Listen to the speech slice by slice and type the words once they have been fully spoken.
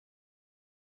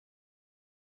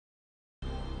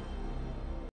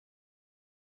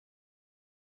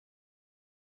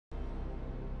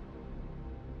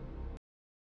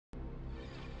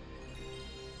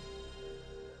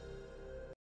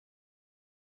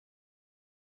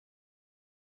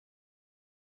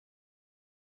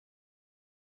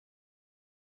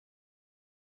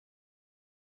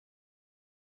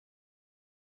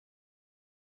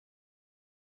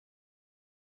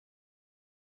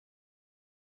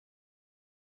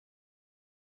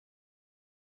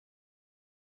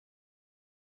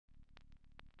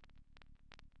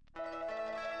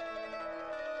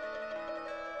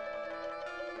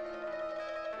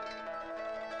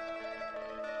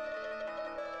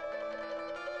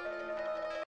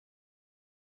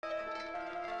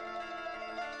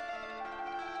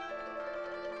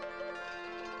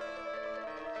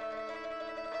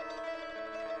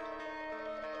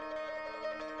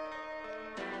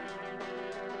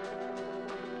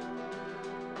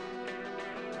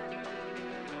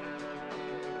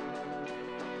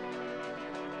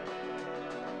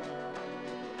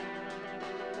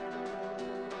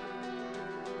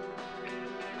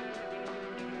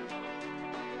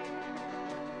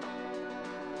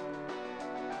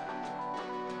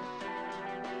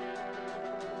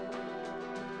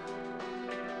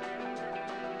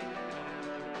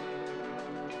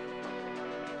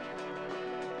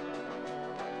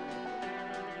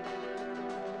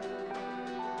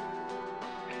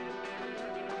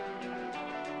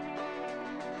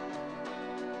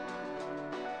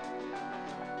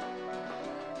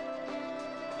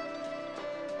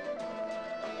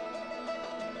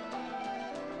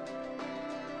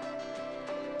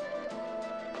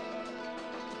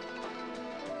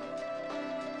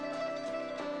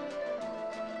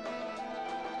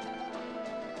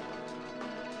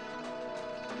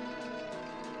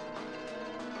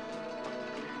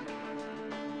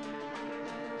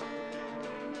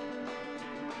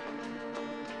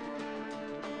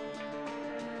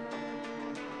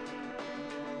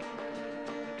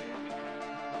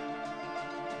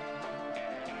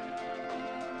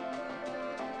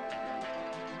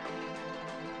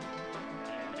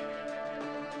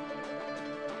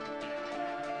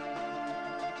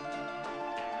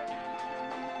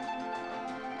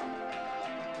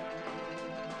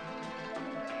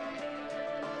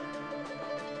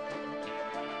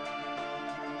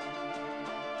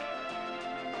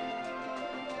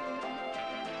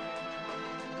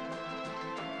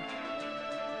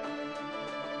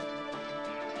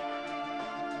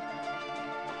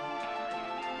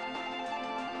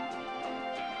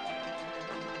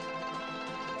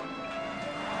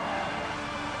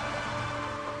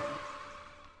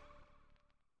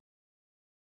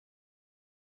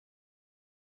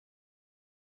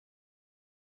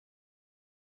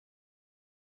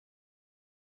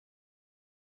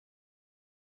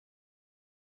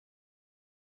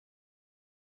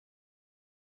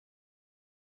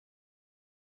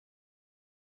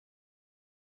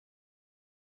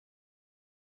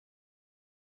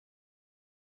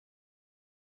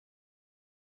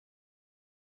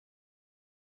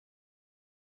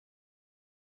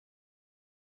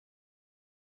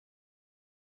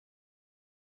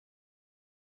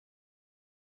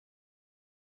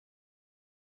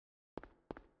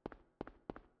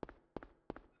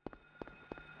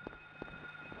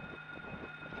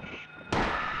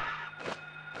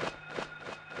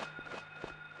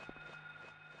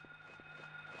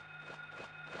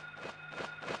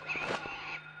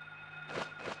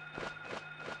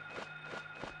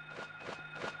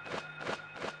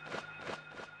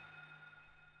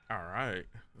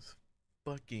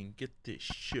fucking get this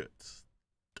shit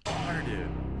started.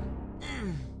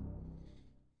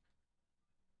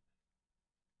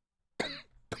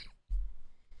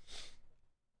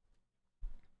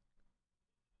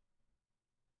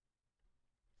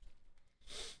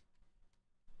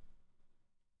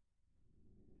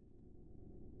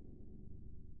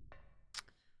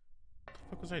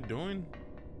 What was I doing?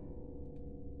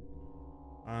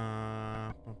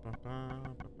 Ba, ba, ba,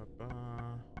 ba, ba, ba.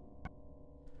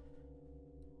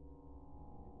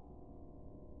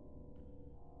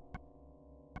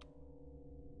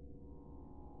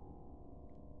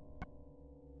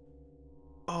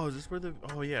 Oh, is this where the...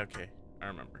 Oh, yeah, okay. I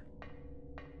remember.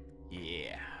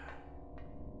 Yeah.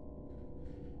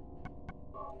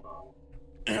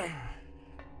 This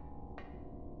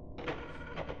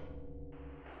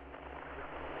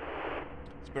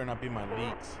better not be my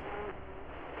leaks.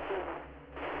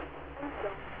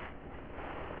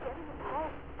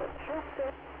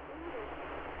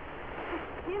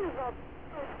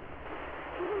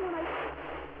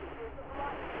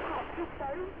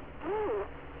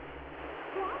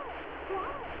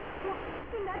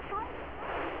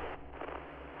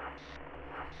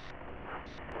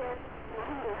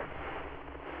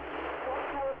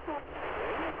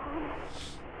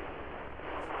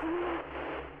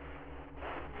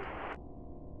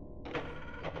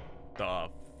 The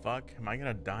fuck? Am I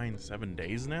gonna die in 7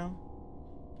 days now?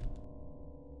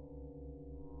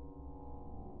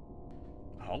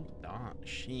 Hold on,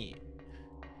 shit.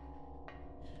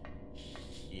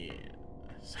 Shit.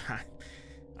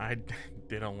 I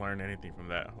didn't learn anything from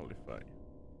that, holy fuck.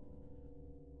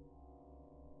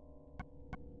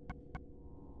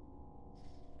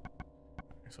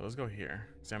 So let's go here.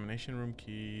 Examination room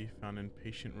key found in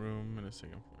patient room in the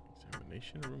second floor.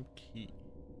 Examination room key.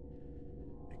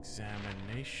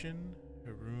 Examination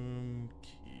room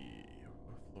key.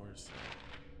 What floor is that?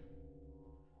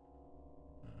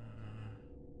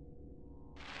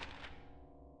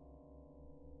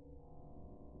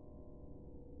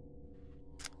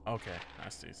 Okay, I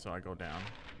see. So I go down.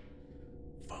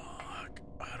 Fuck.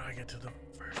 How do I get to the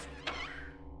first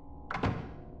floor?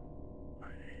 I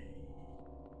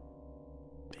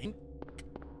think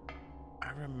I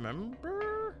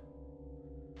remember.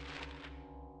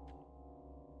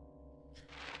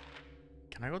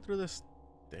 Can I go through the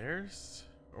stairs?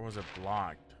 Or was it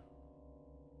blocked?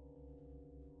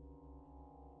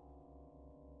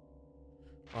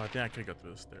 Oh, I think I could go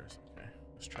through the stairs. Okay,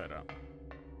 let's try it out.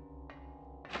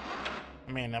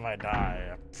 I mean, if I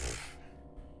die... Pfft.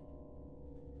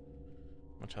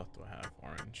 How much health do I have?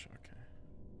 Orange, okay.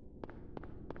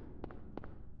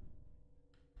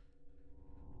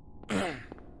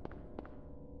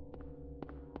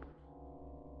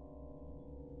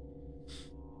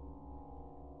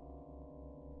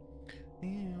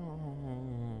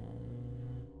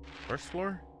 First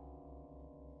floor?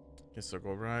 Guess so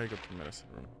go right, go to the medicine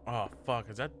room. Oh fuck,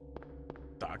 is that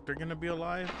doctor gonna be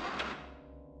alive?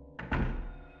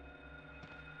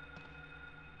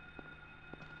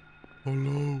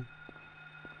 Hello?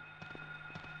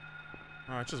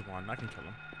 Oh, it's just one, I can kill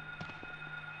him.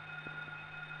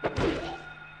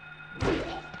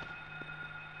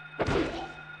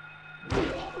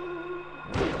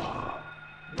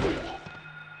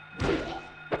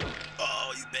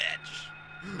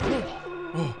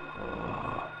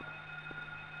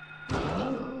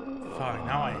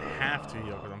 Now I have to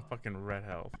heal because I'm fucking red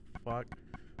health. Fuck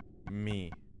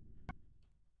me.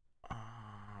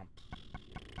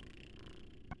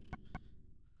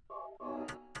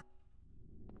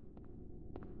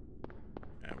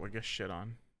 Yeah, we'll get shit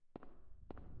on.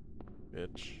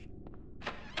 Bitch.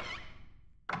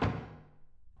 Okay,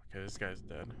 this guy's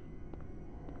dead.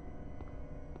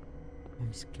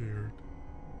 I'm scared.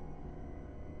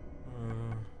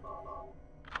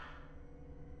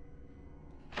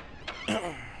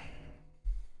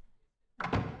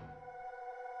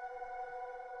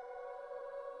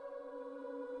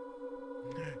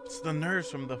 It's the nurse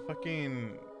from the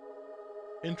fucking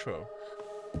intro.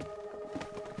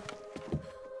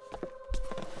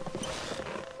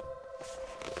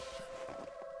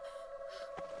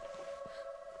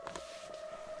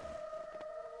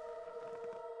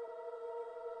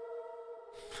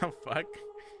 Oh fuck.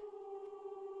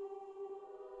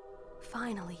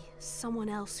 Finally, someone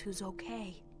else who's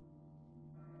okay.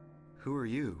 Who are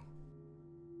you?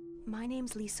 My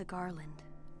name's Lisa Garland.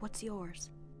 What's yours?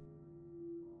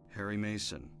 Harry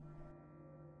Mason.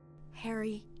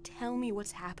 Harry, tell me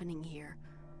what's happening here.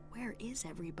 Where is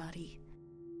everybody?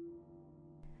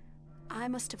 I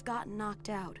must have gotten knocked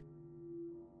out.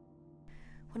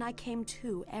 When I came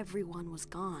to, everyone was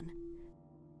gone.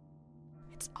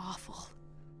 It's awful.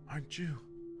 Aren't you?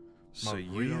 So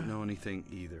you Maria? don't know anything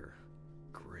either.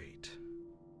 Great.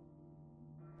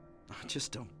 I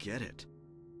just don't get it.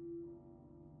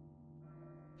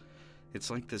 It's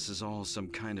like this is all some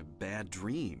kind of bad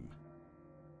dream.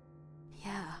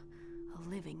 Yeah, a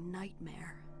living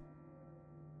nightmare.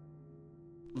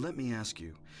 Let me ask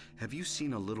you, have you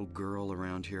seen a little girl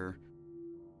around here?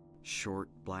 Short,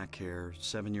 black hair,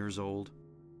 7 years old?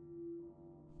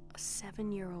 A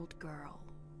 7-year-old girl.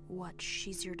 What,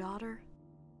 she's your daughter?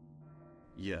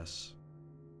 Yes.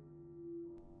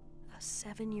 A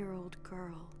 7-year-old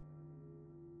girl.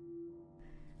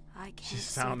 I She can't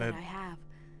say sounded that I have.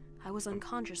 I was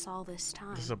unconscious all this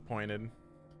time. disappointed.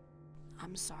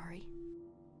 I'm sorry.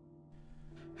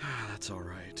 That's all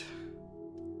right.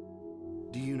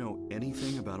 Do you know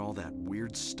anything about all that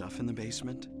weird stuff in the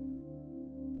basement?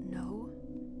 No?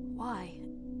 Why?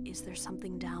 Is there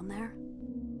something down there?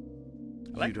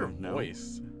 I like You her don't know?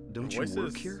 voice. Don't Her you voice work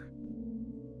is here?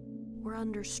 We're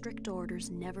under strict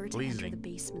orders never to enter pleasing. the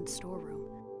basement storeroom.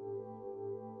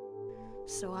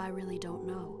 So I really don't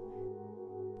know.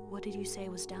 What did you say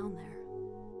was down there?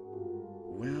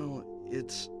 Well,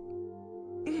 it's...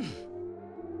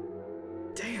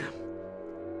 Damn!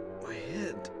 My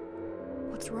head.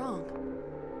 What's wrong?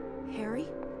 Harry?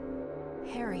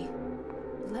 Harry,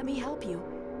 let me help you.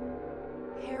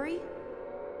 Harry?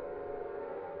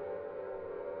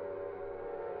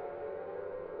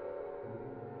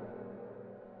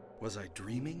 Was I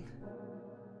dreaming?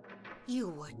 You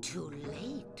were too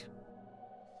late.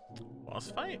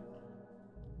 Boss fight?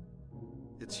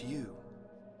 It's you.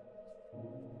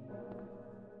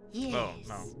 Yes, Oh,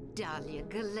 no. Dahlia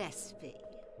Gillespie.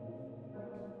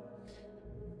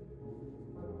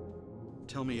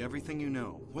 Tell me everything you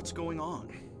know. What's going on?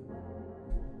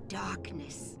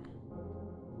 Darkness.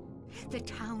 The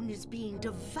town is being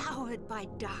devoured by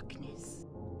darkness.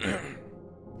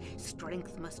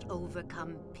 Strength must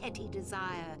overcome petty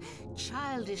desire,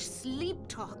 childish sleep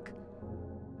talk.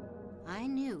 I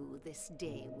knew this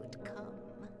day would come.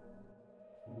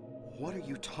 What are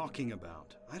you talking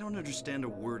about? I don't understand a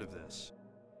word of this.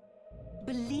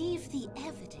 Believe the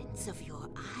evidence of your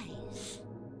eyes.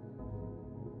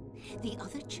 The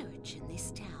other church in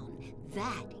this town,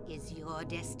 that is your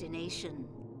destination.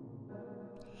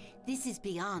 This is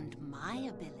beyond my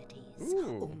abilities.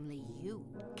 Ooh. Only you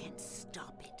can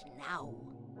stop it now.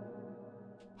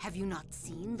 Have you not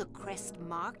seen the crest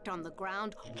marked on the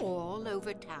ground all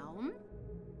over town?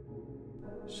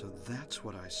 So that's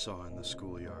what I saw in the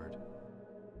schoolyard.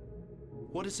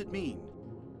 What does it mean?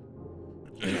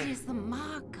 It is the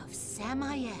mark of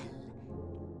Samael.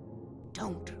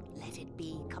 Don't let it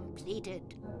be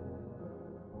completed.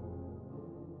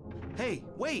 Hey,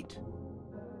 wait!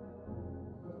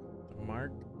 The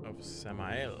mark of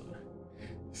Samael.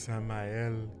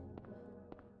 Samael.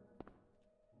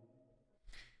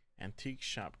 Antique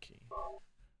shop key.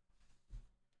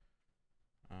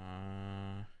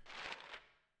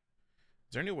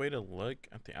 Is there any way to look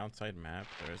at the outside map?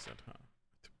 There isn't, huh?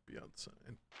 To be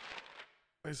outside.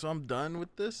 Wait, so I'm done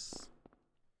with this?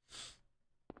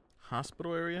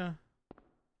 Hospital area?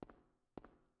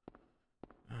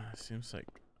 Seems like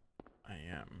I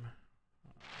am.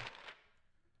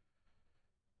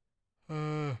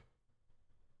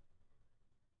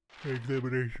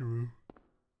 Examination room.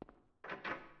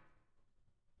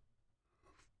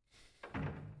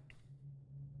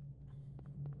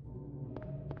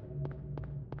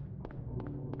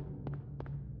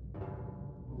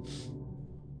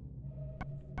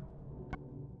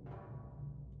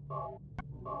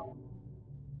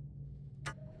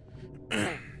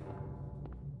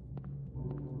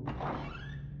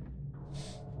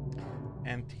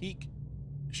 Antique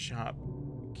shop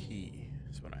key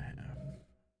is what I have.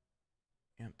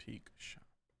 Antique shop.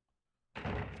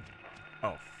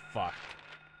 Oh, fuck.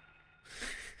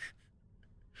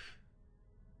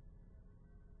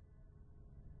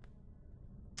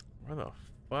 Where the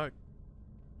fuck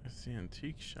is the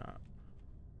antique shop?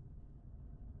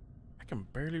 I can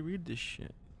barely read this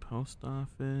shit. Post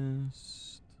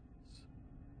office.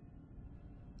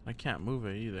 I can't move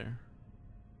it either.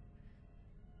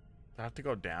 Do I have to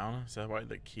go down? Is that why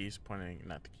the key's pointing,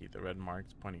 not the key, the red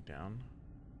mark's pointing down?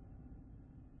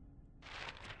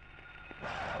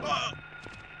 Ah!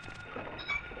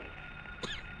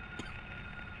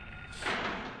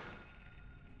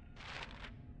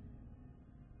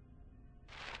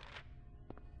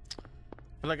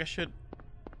 I feel like I should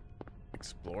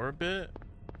explore a bit,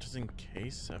 just in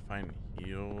case I find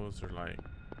heals or like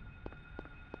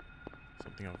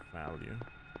something of value.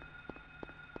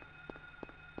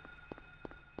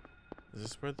 Is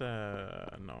this where the...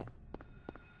 no.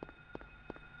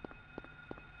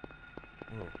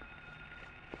 Whoa.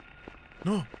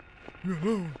 No! You're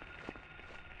alone!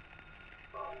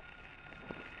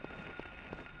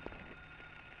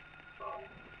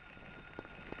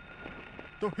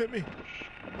 Don't hit me!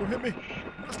 Don't hit me!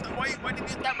 No, stop. Why did you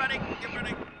stop running? Get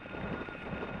running!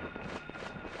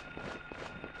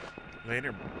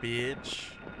 Later, bitch.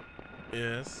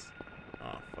 Yes.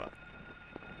 Oh, fuck.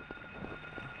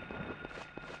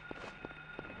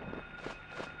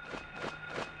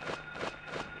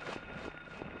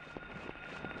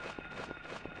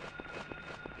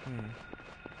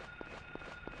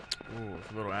 Ooh,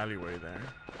 it's a little alleyway there.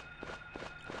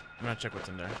 I'm gonna check what's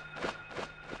in there.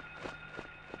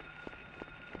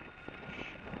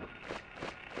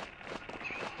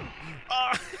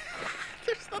 Oh!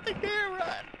 There's nothing here,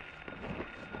 run!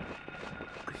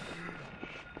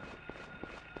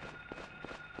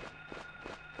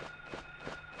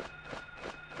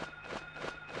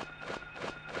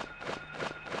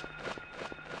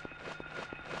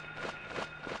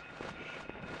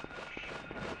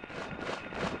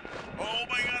 Oh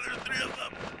my god, there's 3 of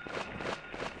them!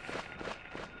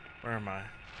 Where am I?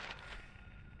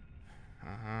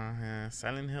 Yeah,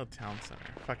 Silent Hill Town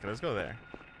Center. Fuck it, let's go there.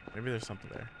 Maybe there's something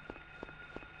there.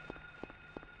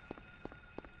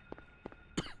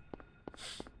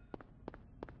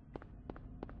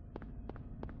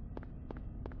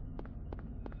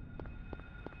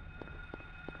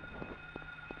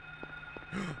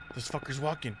 This fucker's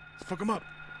walking. Let's fuck him up.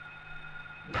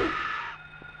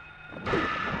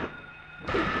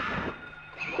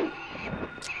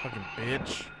 Fucking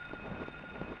bitch.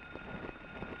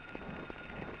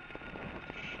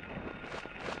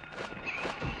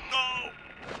 No!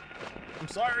 I'm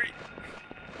sorry.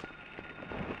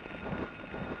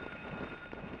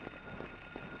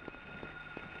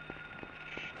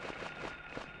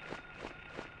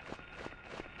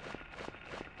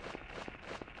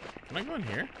 Can I go in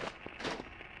here?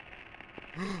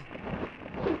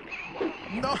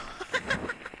 No!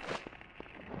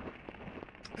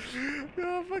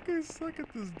 Yo, I fucking suck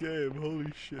at this game.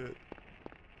 Holy shit.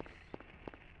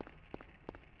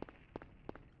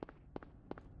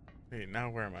 Wait, now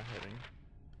where am I heading?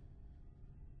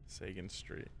 Sagan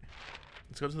Street.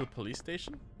 Let's go to the police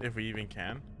station? If we even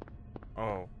can.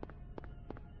 Oh.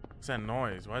 What's that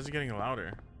noise? Why is it getting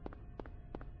louder?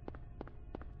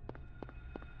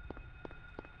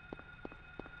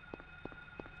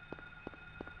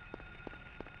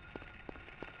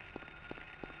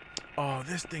 Oh,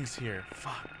 this thing's here.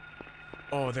 Fuck.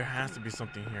 Oh, there has to be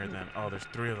something here then. Oh, there's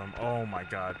 3 of them. Oh my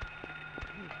god.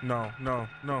 No, no,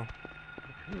 no.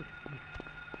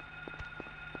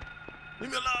 Leave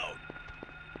me alone!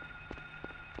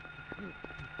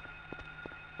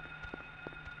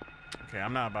 Okay,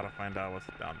 I'm not about to find out what's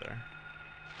down there.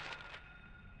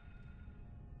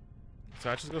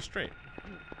 So I just go straight.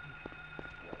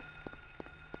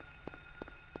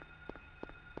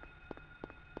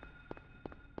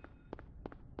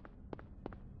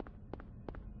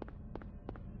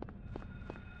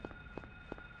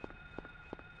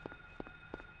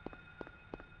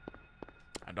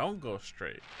 I don't go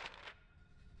straight.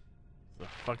 It's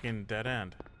a fucking dead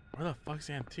end. Where the fuck's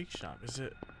the antique shop? Is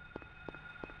it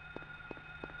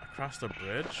across the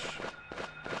bridge?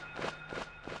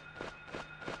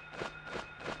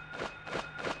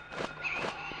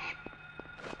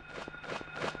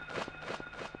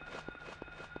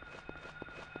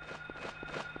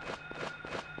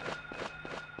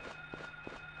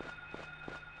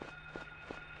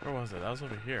 Where was it? That was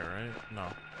over here, right? No.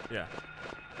 Yeah.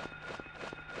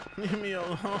 Leave me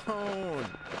alone!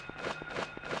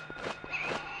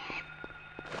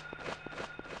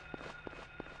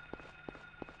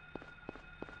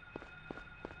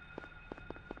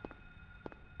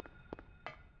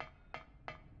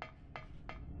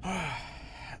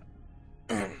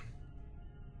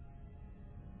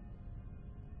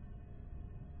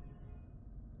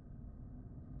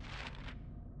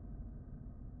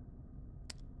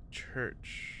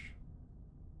 Church.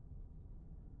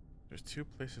 There's 2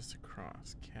 places to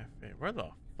cross. Cafe. Where the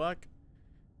fuck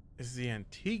is the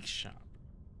antique shop?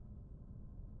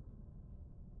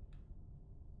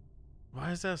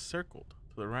 Why is that circled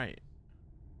to the right?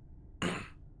 Do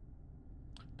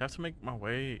I have to make my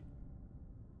way?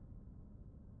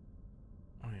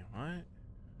 Wait, what?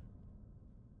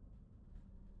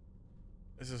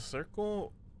 Is a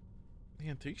circle the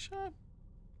antique shop?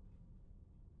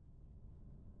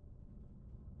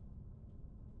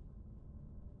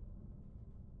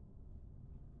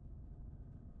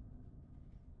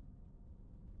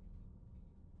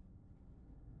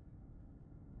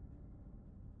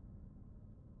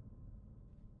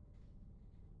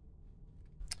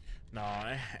 No,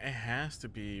 it has to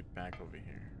be back over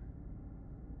here.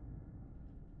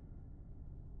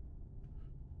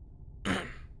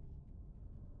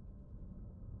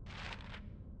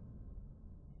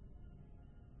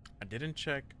 I didn't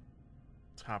check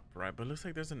top right, but it looks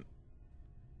like there's an...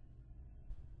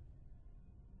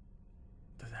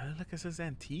 Does that look like it says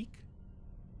antique?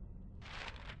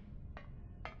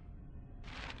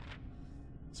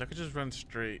 So I could just run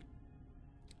straight.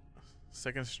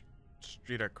 Second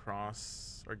street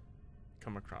across, or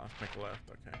come across, make a left,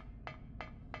 okay.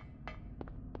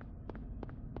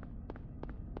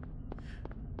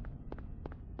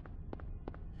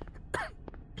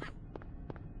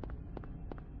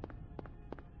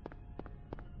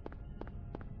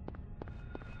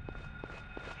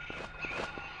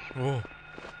 Oh. Alright,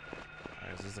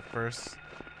 this is the first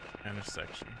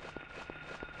intersection.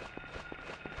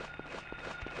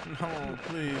 No,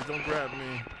 please, don't grab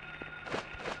me.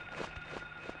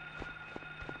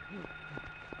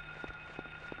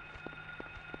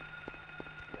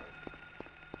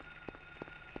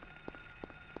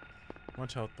 How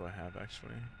much health do I have,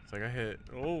 actually? It's like I hit...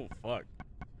 Oh, fuck.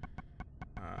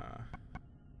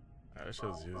 I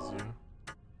should use you.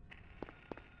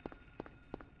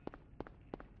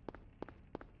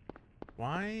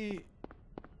 Why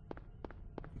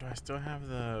do I still have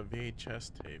the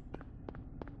VHS tape?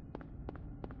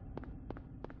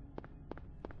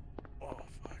 Oh,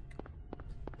 fuck.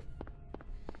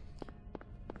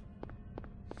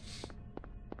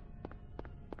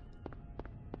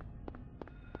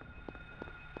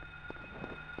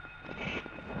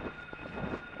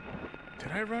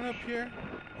 Did I run up here?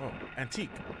 Oh, antique.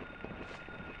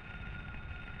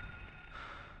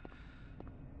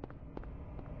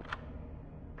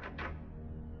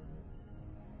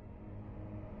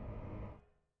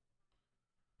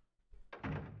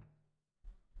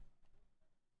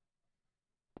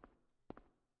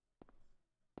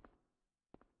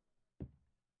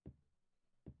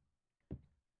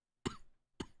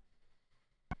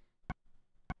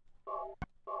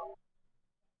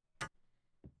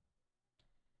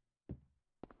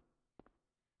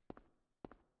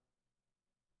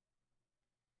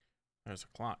 There's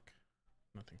a clock.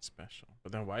 Nothing special.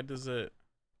 But then why does it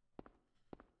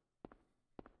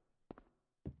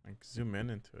like zoom in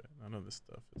into it? None of this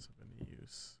stuff is of any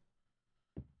use.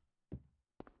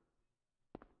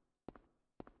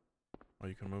 Oh,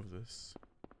 you can move this.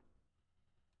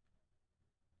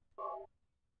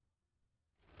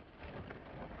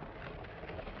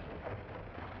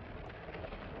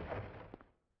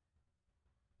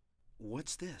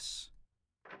 What's this?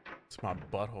 It's my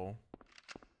butthole.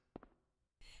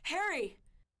 Harry!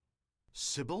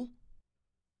 Sybil?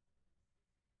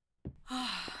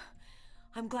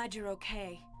 I'm glad you're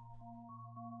okay.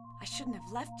 I shouldn't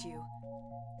have left you.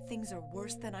 Things are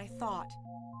worse than I thought.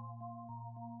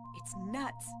 It's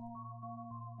nuts.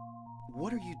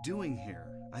 What are you doing here?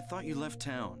 I thought you left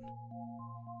town.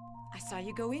 I saw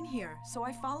you go in here, so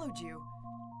I followed you.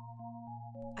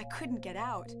 I couldn't get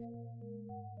out.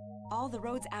 All the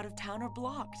roads out of town are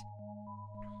blocked.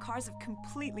 Cars have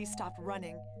completely stopped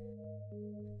running.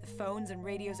 The phones and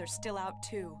radios are still out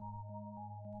too.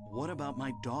 What about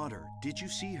my daughter? Did you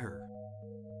see her?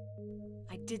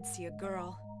 I did see a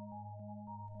girl.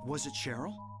 Was it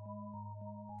Cheryl?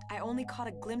 I only caught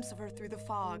a glimpse of her through the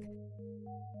fog.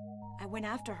 I went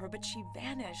after her, but she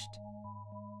vanished.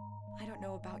 I don't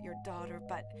know about your daughter,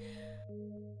 but...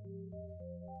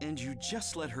 And you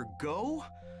just let her go?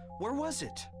 Where was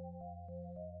it?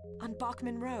 On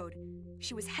Bachman Road.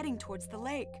 She was heading towards the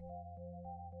lake.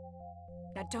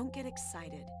 Now don't get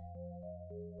excited.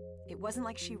 It wasn't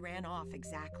like she ran off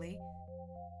exactly.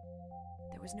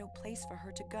 There was no place for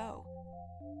her to go.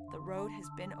 The road has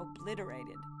been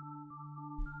obliterated.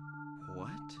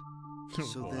 What?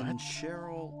 So What? then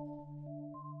Cheryl...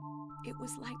 It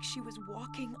was like she was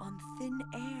walking on thin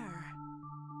air.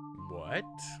 What?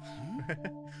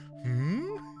 Hmm?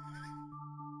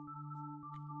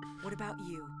 What about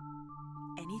you?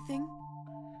 Anything?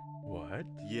 What?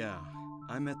 Yeah,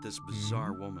 I met this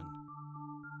bizarre woman.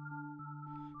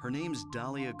 Her name's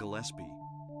Dahlia Gillespie.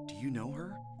 Do you know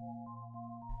her?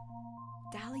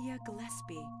 Dahlia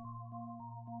Gillespie.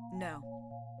 No.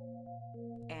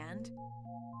 And?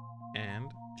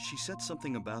 And? She said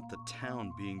something about the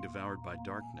town being devoured by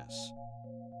darkness.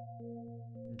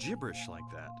 Gibberish like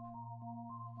that.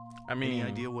 I mean, Any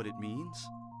idea what it means?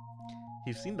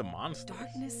 you've seen the monsters.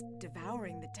 Darkness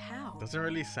devouring the town. Doesn't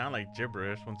really sound like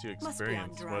gibberish once you Must be on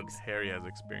experience what drugs. Harry has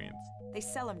experienced. They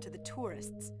sell them to the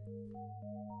tourists.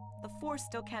 The force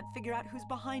still can't figure out who's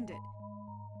behind it.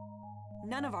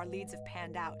 None of our leads have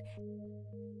panned out,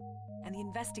 and the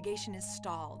investigation is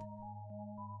stalled.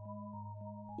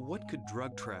 What could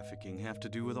drug trafficking have to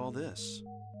do with all this?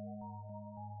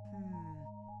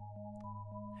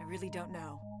 I really don't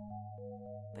know.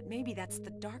 But maybe that's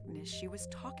the darkness she was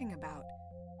talking about.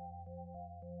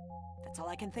 That's all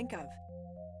I can think of.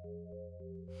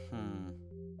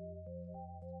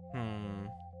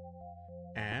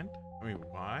 And? I mean,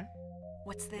 why?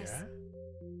 What's this? Yeah?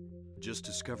 Just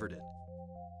discovered it.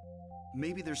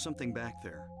 Maybe there's something back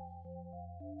there.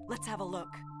 Let's have a look.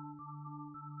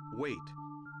 Wait.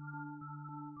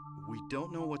 We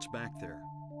don't know what's back there.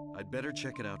 I'd better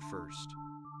check it out first.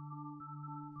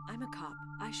 I'm a cop.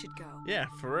 I should go. Yeah,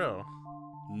 for real.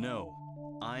 No,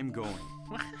 I'm going.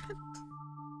 What?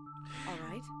 All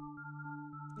right.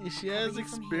 Yeah, she Cover has you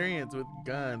from experience with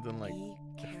guns and like Be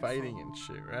careful. fighting and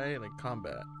shit, right? Like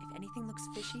combat. If anything looks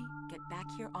fishy, get back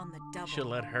here on the double. Should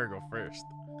let her go first.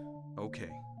 Okay.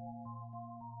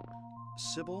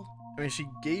 Sybil, I mean, she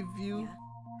gave you Yeah?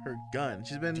 her gun.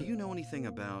 She's been do you know anything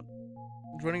about,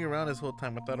 running around this whole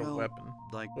time without a well, weapon.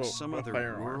 like Well, some a other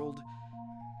firearm. world?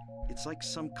 It's like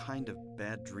some kind of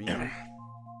bad dream.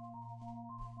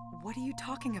 What are you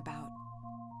talking about?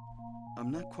 I'm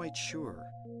not quite sure.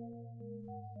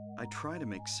 I try to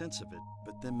make sense of it,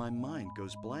 but then my mind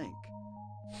goes blank.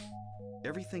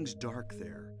 Everything's dark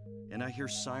there, and I hear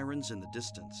sirens in the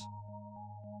distance.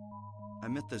 I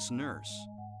met this nurse,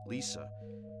 Lisa.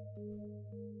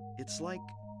 It's like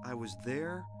I was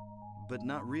there, but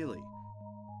not really.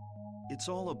 It's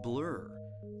all a blur,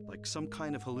 like some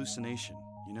kind of hallucination,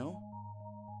 you know?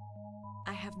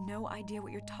 I have no idea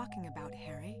what you're talking about,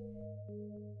 Harry.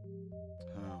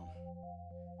 Oh,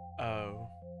 Oh.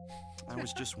 I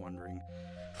was just wondering.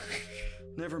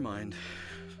 Never mind.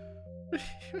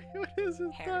 What is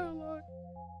this Harry. dialogue?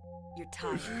 You're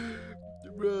tired.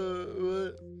 Bro,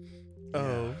 what?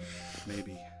 Oh.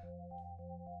 Maybe.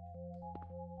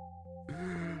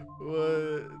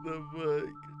 What the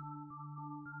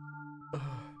fuck?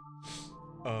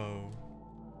 Oh.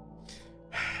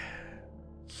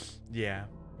 Yeah,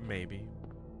 maybe.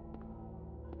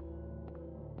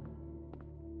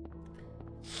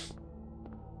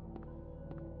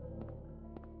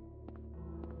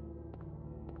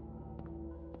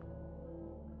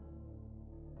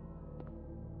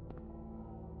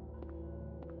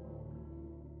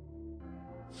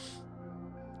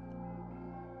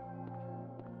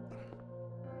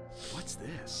 What's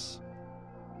this?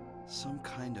 Some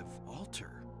kind of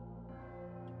altar.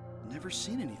 Never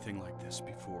seen anything like this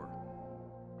before.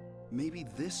 Maybe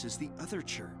this is the other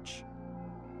church.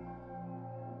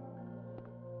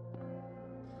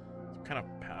 Some kind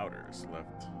of powder is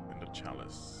left in the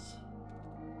chalice.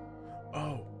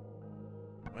 Oh.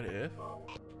 What if?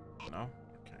 No?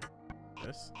 Okay.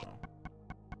 This? No.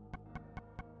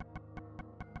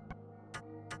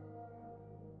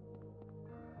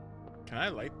 Can I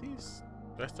light these?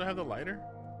 Do I still have the lighter?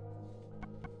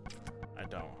 I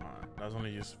don't, huh? That was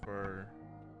only used for...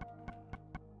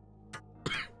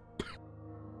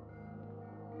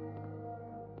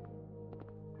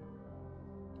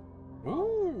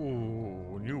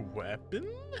 Ooh, new weapon?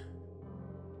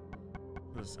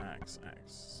 This axe.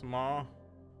 Small,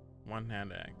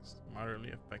 one-hand axe. Moderately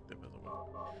effective as a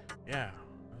weapon. Yeah,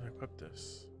 let's equip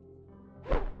this.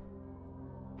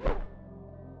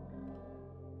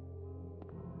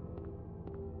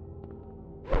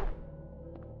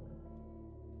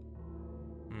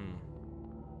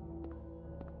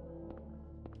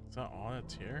 Is that all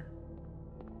that's here?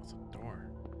 What's a door?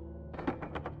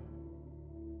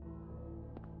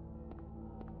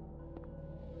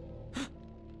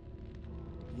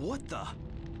 What the?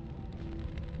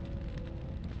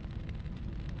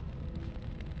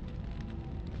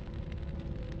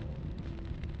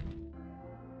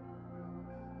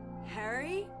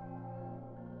 Harry?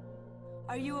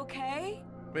 Are you okay?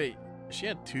 Wait, she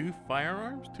had two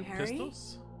firearms? Two Harry?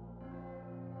 pistols?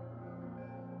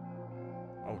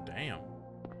 Oh, damn.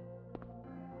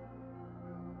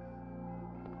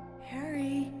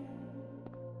 Harry?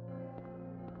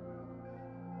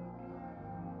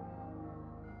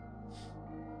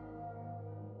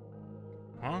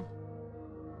 Huh?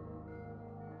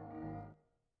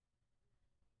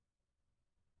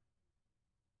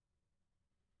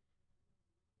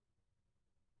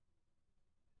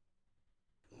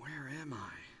 Where am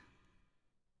I?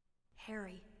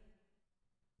 Harry.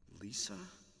 Lisa?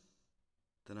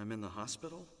 Then I'm in the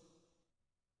hospital?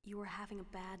 You were having a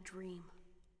bad dream.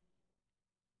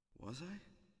 Was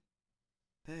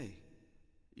I? Hey,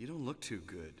 you don't look too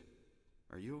good.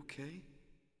 Are you okay?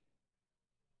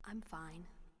 I'm fine.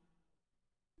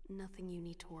 Nothing you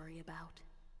need to worry about.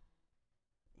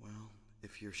 Well,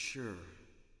 if you're sure.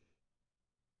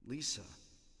 Lisa,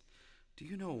 Do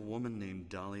you know a woman named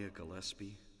Dahlia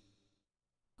Gillespie?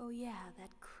 Oh yeah,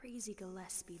 that crazy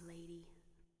Gillespie lady.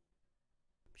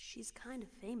 She's kind of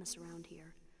famous around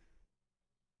here.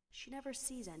 She never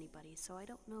sees anybody, so I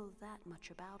don't know that much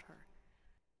about her.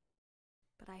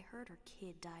 But I heard her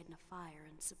kid died in a fire,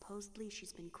 and supposedly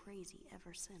she's been crazy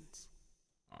ever since.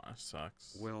 Oh, that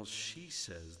sucks. Well, she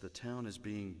says the town is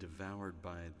being devoured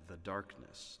by the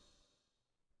darkness.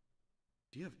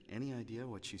 Do you have any idea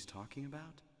what she's talking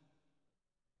about?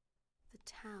 The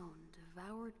town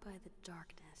devoured by the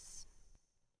darkness.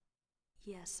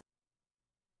 Yes,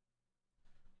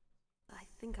 I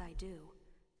think I do.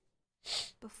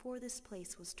 Before this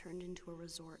place was turned into a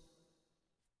resort,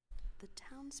 the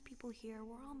townspeople here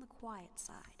were on the quiet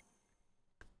side.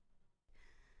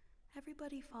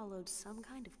 Everybody followed some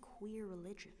kind of queer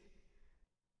religion.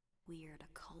 Weird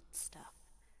occult stuff,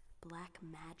 black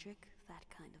magic, that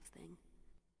kind of thing.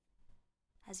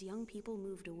 As young people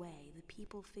moved away, the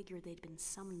people figured they'd been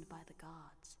summoned by the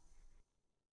gods.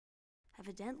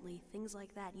 Evidently, things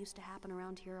like that used to happen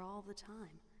around here all the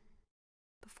time.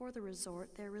 Before the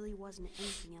resort, there really wasn't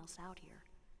anything else out here.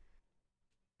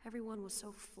 Everyone was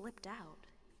so flipped out,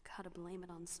 you gotta blame it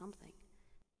on something.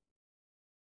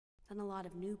 Then a lot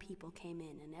of new people came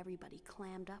in and everybody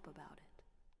clammed up about it.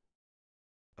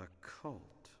 A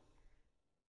cult.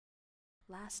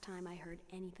 Last time I heard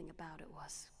anything about it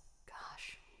was,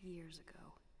 gosh, years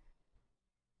ago.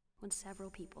 When several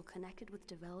people connected with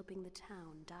developing the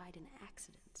town died in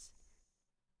accidents.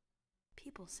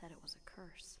 People said it was a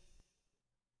curse.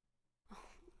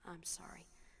 Oh, I'm sorry.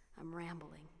 I'm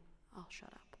rambling. I'll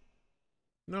shut up.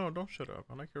 No, don't shut up.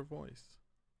 I like your voice.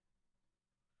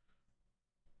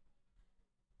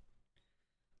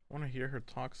 I want to hear her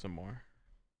talk some more.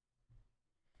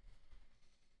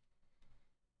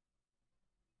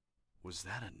 Was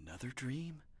that another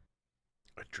dream?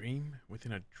 A dream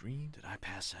within a dream? Did I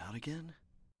pass out again?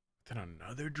 Then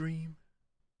another dream?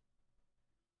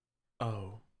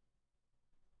 Oh.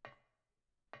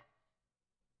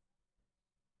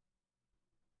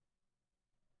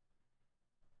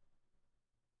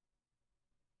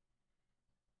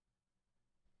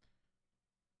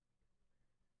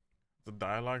 The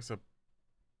dialogue's supposed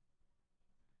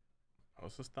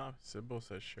to stop. Sybil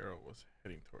says Cheryl was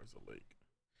heading towards the lake.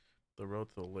 The road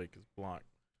to the lake is blocked.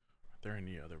 Are there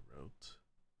any other roads?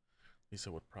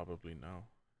 Lisa would probably know.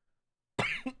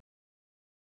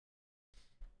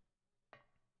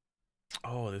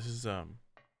 Oh, this is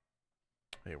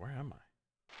wait, where am I?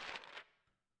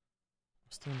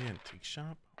 I'm still in the antique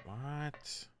shop?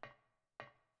 What?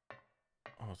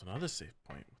 Oh, it's another save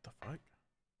point. What the fuck?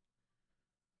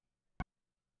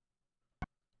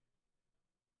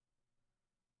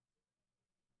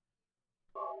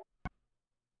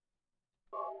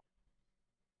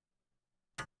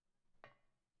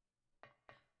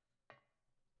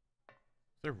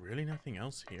 Is there really nothing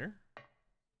else here?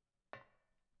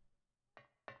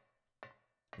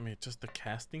 I mean, just the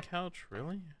casting couch,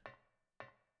 really?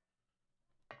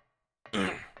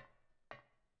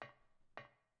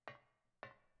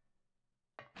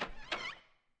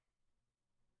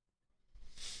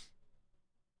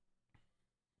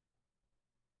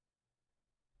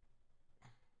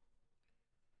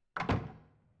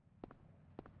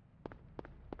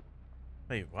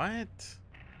 Wait, what?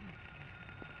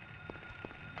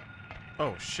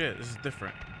 Oh shit, this is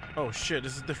different. Oh shit,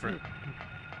 this is different.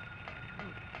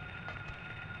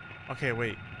 Okay,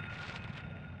 wait.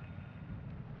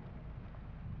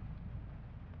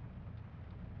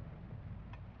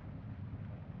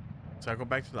 So I go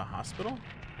back to the hospital?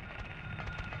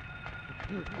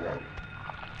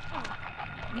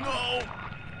 No!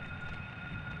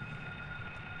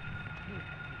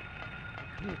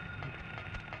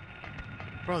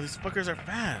 Bro, these fuckers are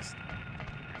fast.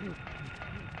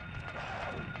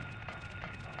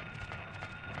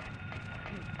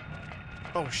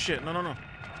 Oh shit, no, no, no.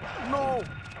 No!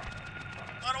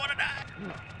 I don't wanna die!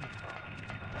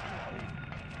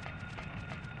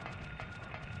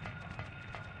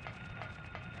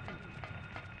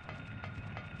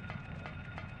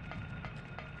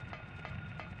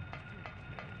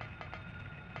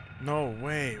 No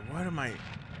way, what am I...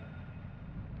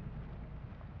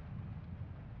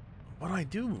 What do I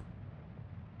do?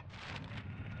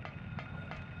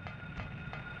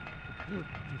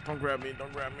 Don't grab me,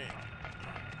 don't grab me.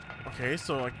 Okay,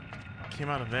 so I came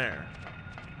out of there.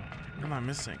 What am I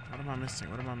missing? What am I missing?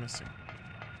 What am I missing?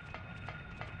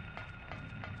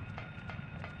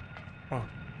 Oh.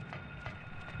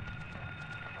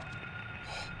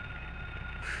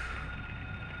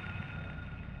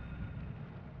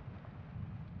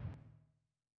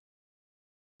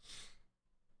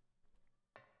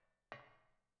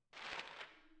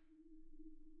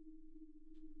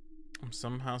 I'm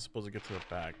somehow supposed to get to the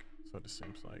back, so it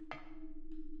seems like.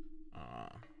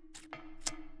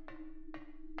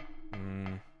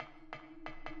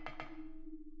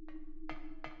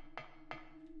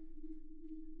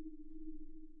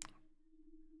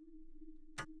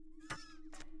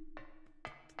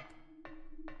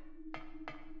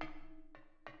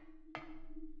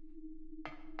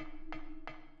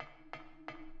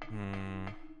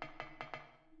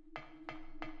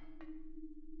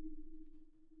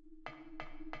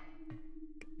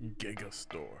 Giga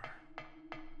store.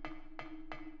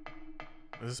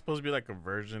 Is this supposed to be like a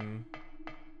version,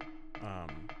 like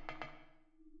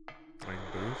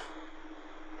booth?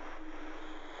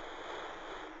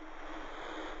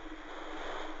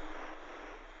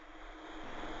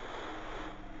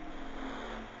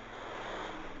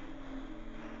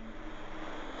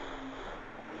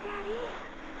 Daddy,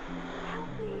 help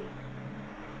me.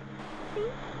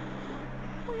 See?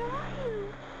 Where are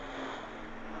you?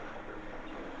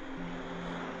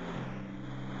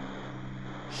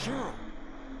 Cheryl!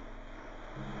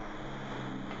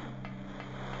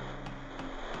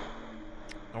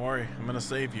 Don't worry, I'm gonna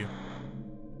save you.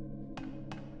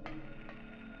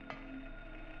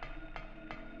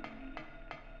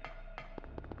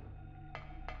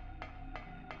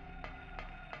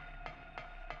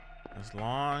 As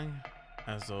long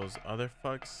as those other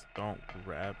fucks don't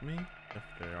grab me, if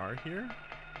they are here,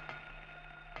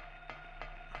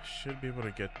 I should be able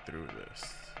to get through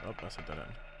this. Oh, that's a dead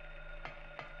end.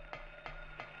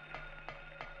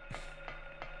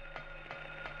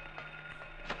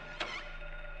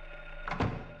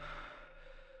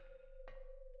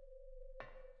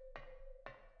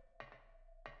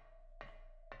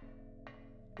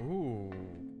 Ooh,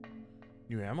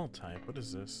 new ammo type. What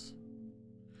is this?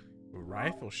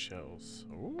 Rifle shells.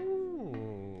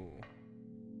 Ooh.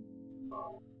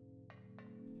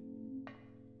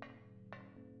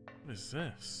 What is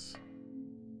this?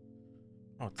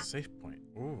 Oh, it's a safe point.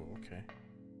 Ooh, okay.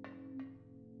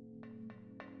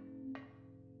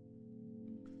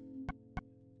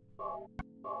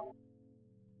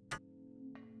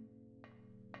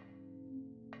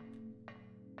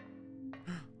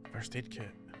 First aid kit.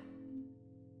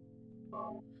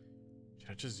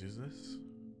 Should I just use this?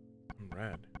 I'm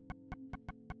red.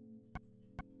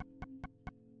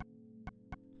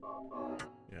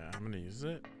 Yeah, I'm gonna use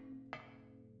it.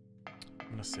 I'm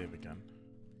gonna save again.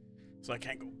 So I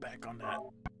can't go back on that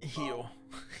heal.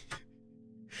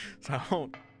 So I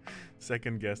won't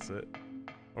second guess it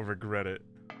or regret it.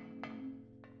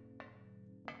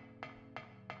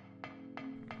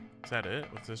 Is that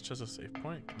it? Was this just a save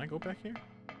point? Can I go back here?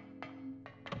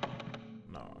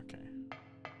 No, okay.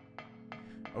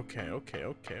 Okay.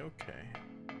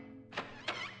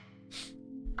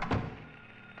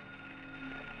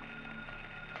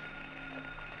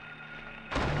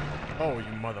 Oh,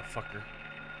 you motherfucker.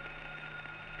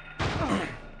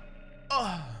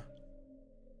 Oh.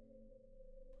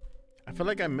 I feel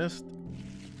like I missed.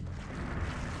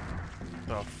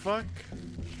 The fuck?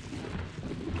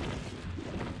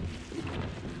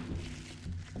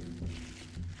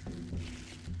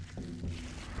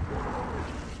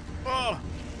 Oh!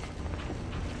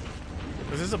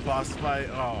 Is this a boss fight?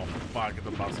 Oh, fuck, it's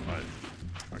a boss fight.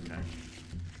 Okay.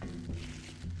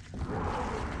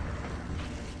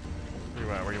 Where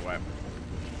you at? Where you at?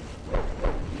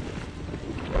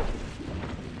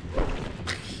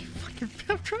 You fucking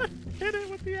I'm trying to hit it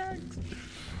with the axe.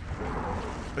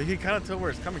 But you can kind of tell where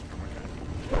it's coming from. Okay.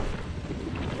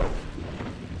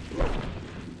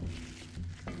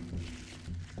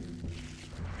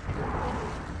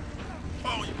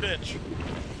 Oh, you bitch.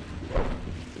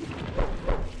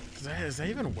 Is that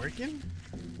even working?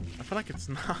 I feel like it's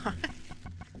not.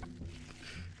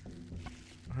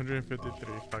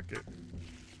 153, fuck it.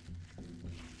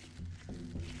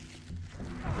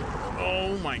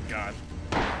 Oh my god.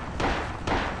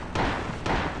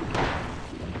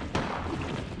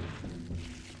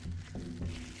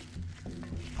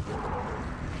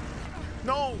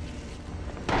 No!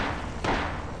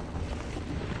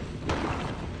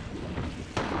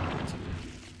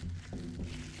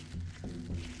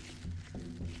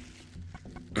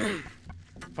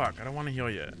 Fuck, I don't want to heal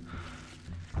yet.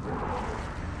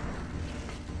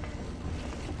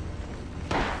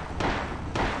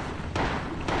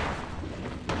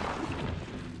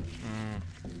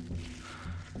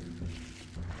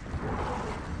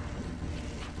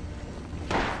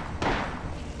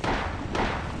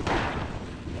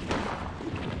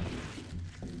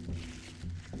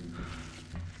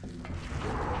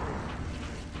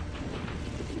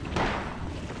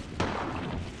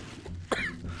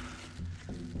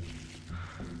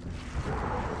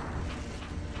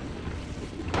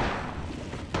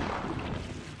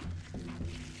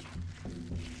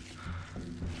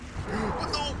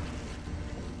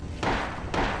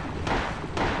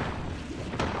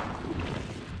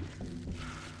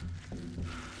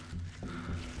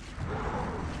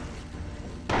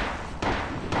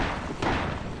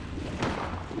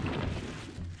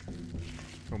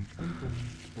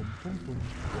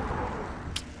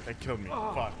 That killed me.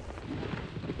 Fuck.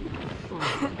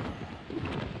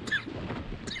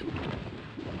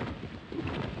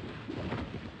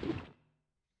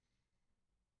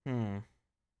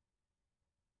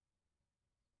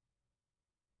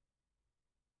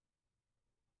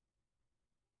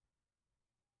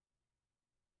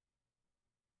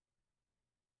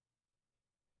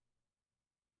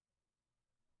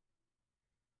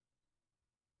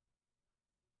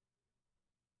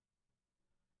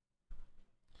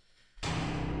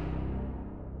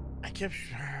 I kept.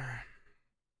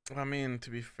 I mean, to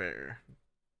be fair,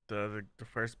 the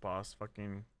first boss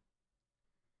fucking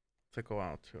took a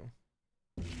while too.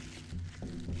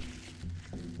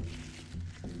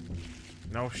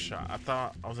 No shot. I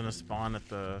thought I was gonna spawn at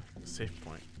the safe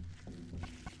point.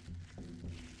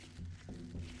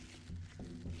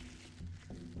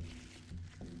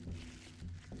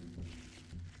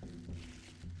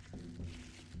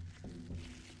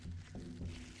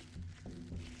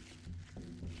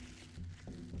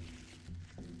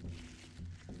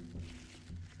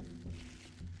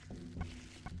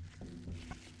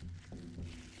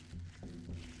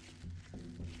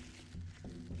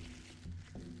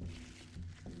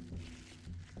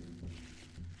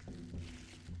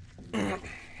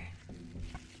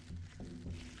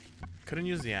 Couldn't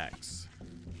use the axe.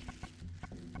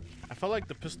 I felt like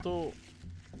the pistol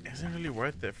isn't really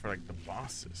worth it for like the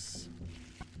bosses.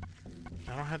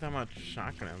 I don't have that much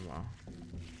shotgun ammo.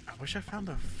 I wish I found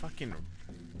a fucking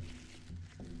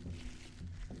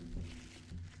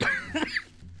I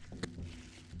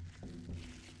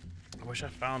wish I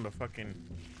found a fucking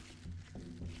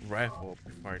rifle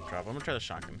before I drop. I'm gonna try the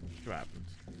shotgun. See what happens.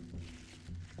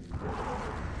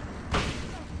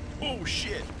 Oh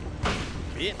shit!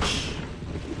 Bitch!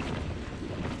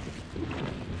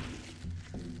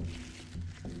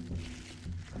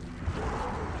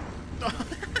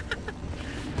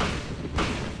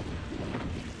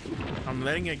 I'm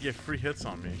letting it get free hits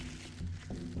on me.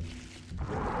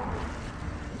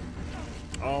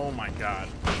 Oh my god.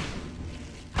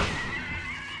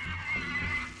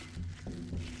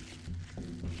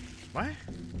 What?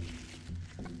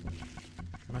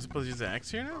 Am I supposed to use the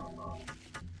axe here now?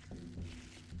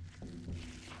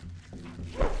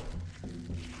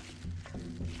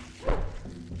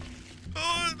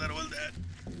 Oh, that was that.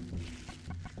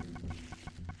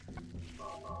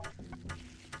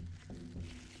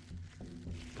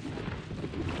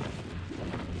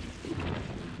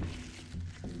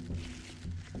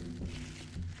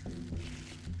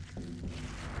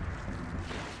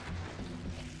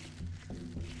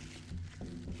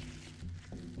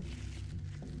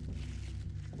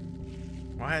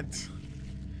 What? Is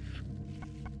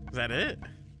that it?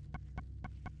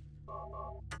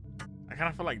 I kind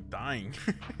of feel like dying.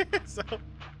 so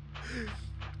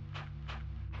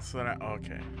that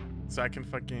okay. So I can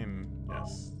fucking,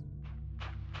 yes.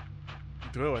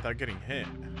 Do it without getting hit.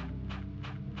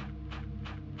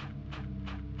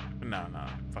 No,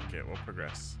 fuck it, we'll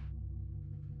progress.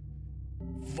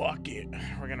 Fuck it,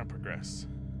 we're gonna progress.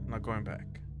 I'm not going back.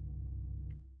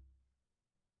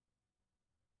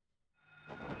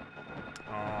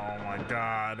 Oh my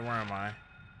god, where am I?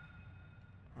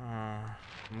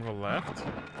 I'm gonna go left.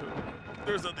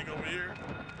 There's nothing over here.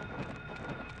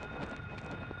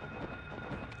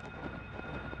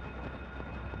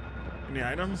 Any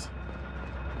items?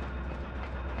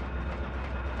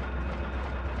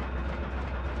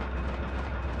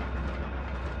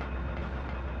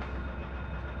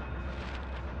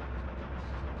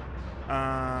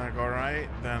 Go right,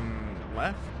 then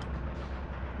left.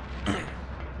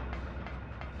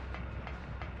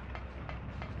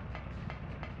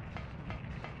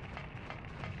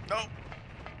 Nope.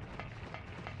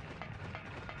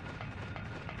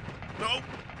 Nope.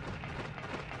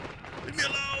 Leave me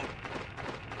alone.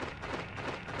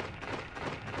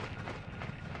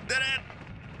 Dead end.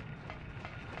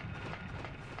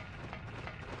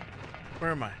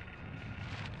 Where am I?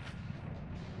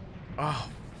 Oh,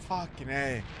 fucking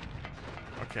A.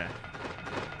 Okay.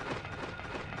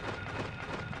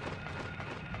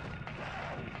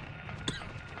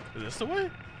 Is this the way?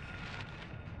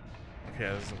 Okay,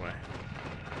 this is the way.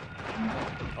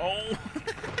 Oh!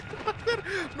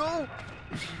 No!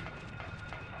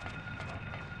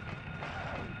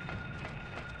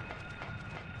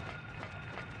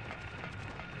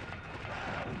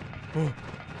 Oh.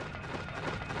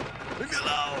 Leave me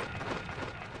alone!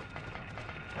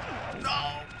 No!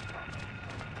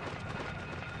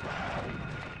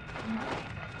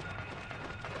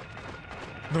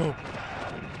 No!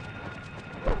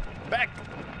 Back!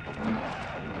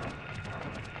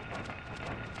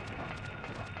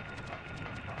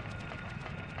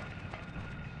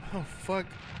 Oh, fuck.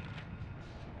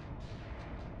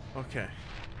 Okay.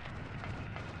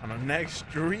 On the next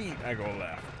street, I go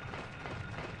left.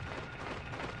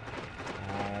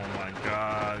 Oh my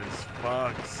god, these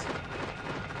fucks.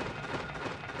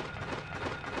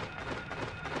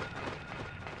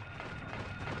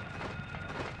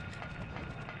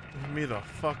 Leave me the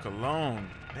fuck alone.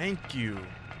 Thank you.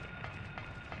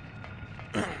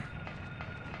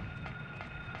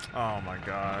 Oh my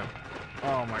god.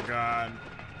 Oh my god.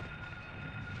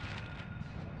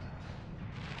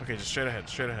 Okay, just straight ahead,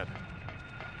 straight ahead.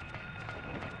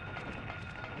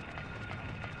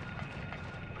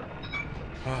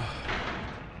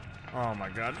 Oh my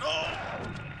god, no!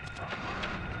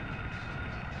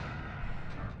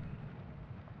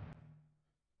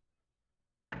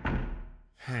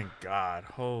 Thank God,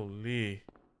 holy.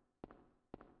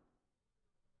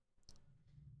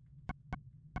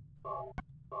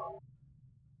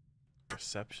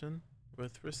 Reception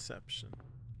with reception.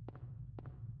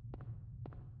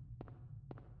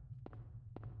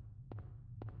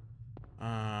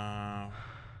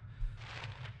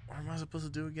 What am I supposed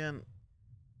to do again?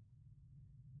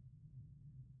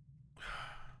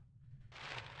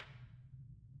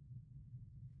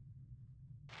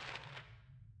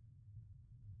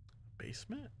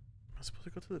 Basement? Am I supposed to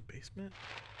go to the basement?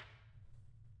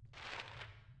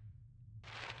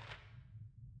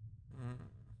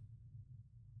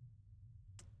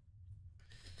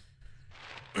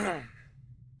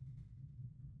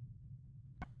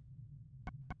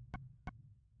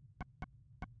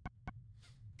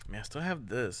 I mean, I still have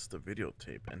this, the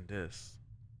videotape, and this.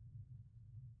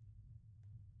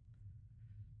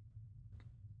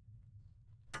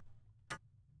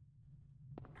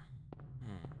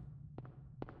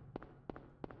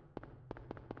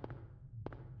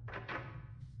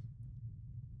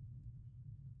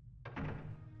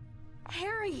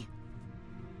 Harry!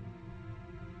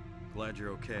 Glad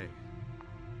you're okay.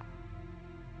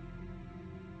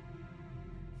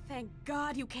 Thank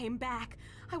God you came back.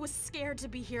 I was scared to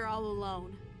be here all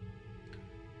alone.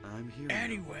 I'm here.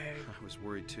 Anyway. I was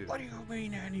worried too. What do you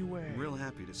mean, anyway? I'm real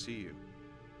happy to see you.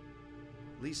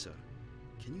 Lisa,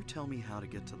 can you tell me how to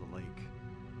get to the lake?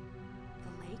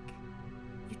 The lake?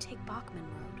 You take Bachman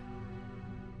Road.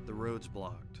 The road's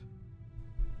blocked.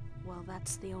 Well,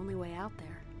 that's the only way out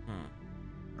there.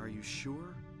 Are you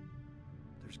sure?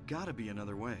 There's gotta be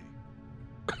another way.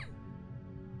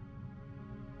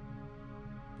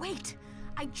 Wait!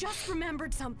 I just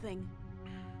remembered something.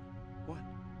 What?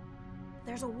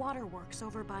 There's a waterworks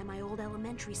over by my old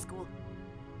elementary school.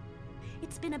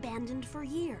 It's been abandoned for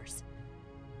years.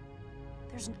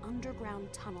 There's an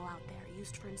underground tunnel out there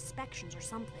used for inspections or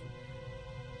something.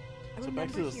 I So back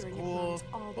to remember the hearing school. it runs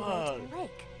all the way to the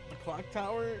lake. The clock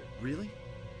tower? Really?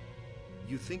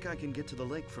 You think I can get to the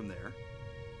lake from there?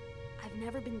 I've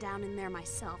never been down in there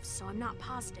myself, so I'm not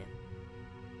positive.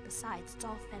 Besides, it's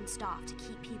all fenced off to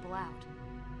keep people out.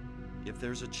 If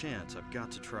there's a chance, I've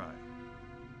got to try.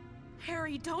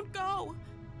 Harry, don't go!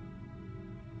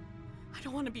 I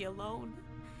don't want to be alone.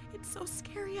 It's so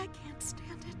scary, I can't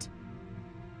stand it.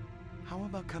 How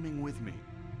about coming with me?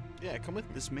 Yeah, come with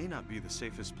me. This may not be the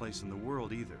safest place in the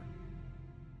world either.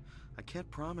 I can't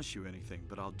promise you anything,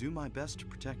 but I'll do my best to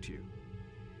protect you.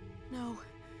 No.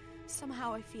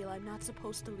 Somehow I feel I'm not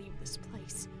supposed to leave this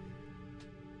place.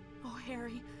 Oh,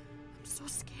 Harry, I'm so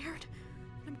scared.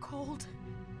 I'm cold.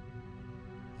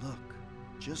 Look,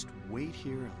 just wait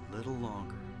here a little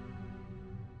longer.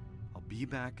 I'll be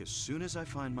back as soon as I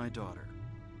find my daughter.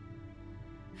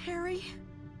 Harry?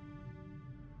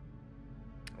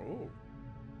 Oh.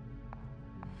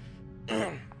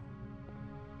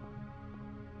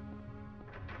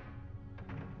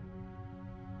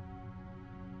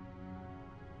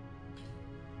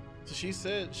 So she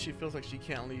said she feels like she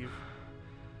can't leave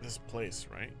this place,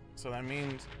 right? So that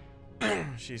means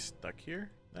she's stuck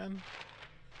here then?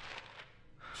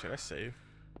 Should I save?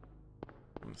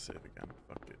 I'm gonna save again.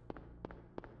 Fuck it.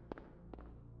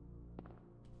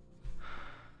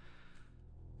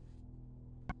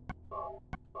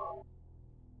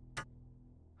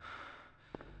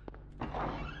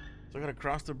 So I gotta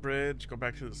cross the bridge, go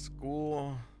back to the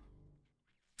school.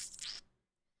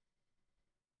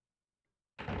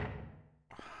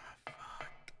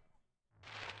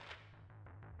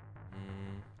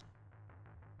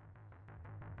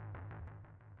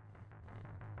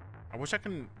 I wish I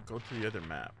can go to the other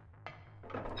map.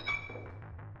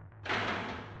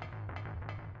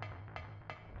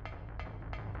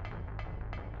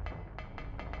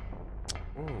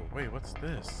 Oh, wait, what's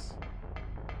this?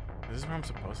 Is this where I'm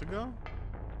supposed to go?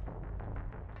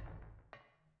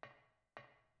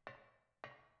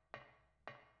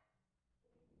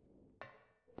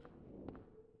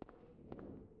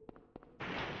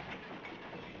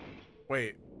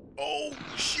 Wait. Oh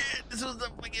shit! This was the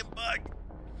fucking bug.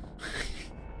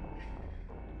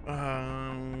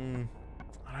 I don't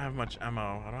have much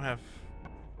ammo. I don't have.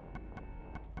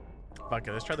 Fuck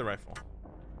it. Let's try the rifle.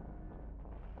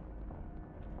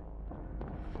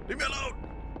 Leave me alone.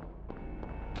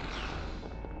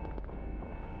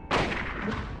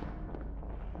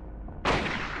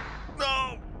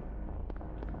 No.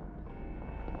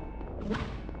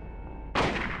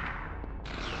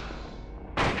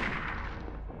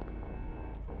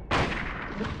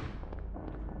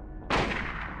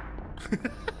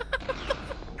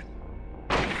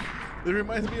 It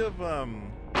reminds me of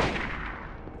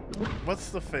what's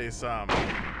the face from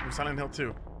Silent Hill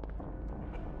 2.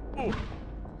 Ooh.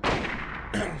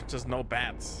 Just no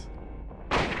bats.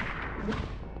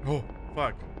 Oh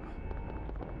fuck.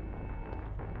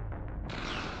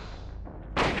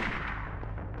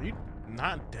 Are you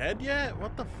not dead yet?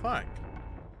 What the fuck?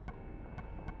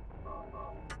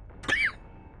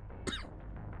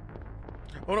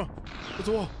 Oh no, there's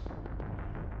a wall.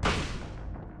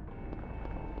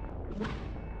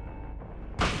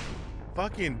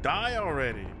 Fucking die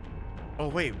already. Oh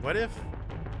wait, what if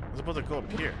I'm supposed to go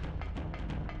up here?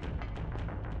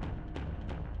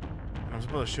 And I'm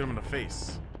supposed to shoot him in the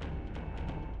face.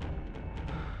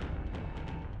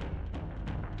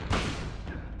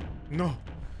 No.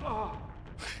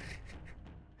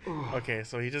 Okay,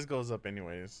 so he just goes up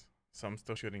anyways. So I'm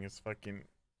still shooting his fucking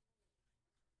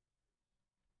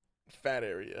fat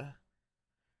area.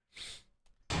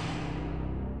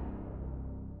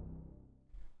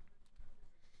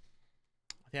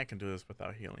 I think I can do this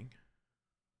without healing.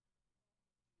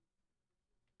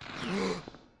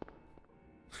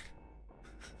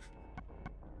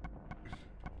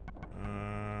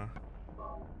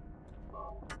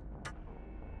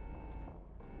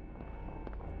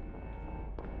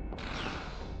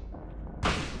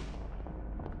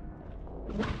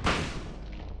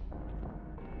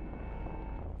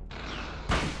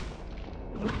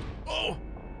 Oh!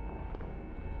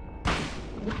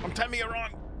 I'm timing it wrong.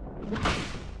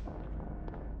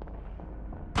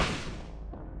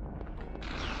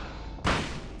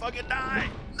 Fucking die!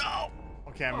 No!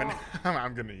 Okay, I'm gonna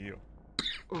I'm gonna heal.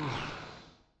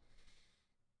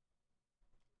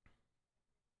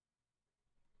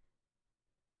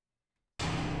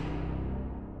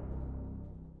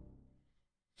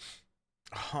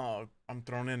 Oh, I'm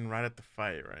thrown in right at the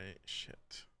fight, right?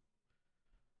 Shit.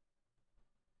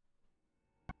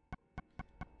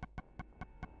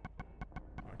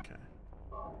 Okay.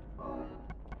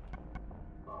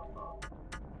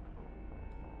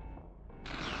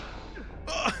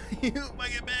 Oh, you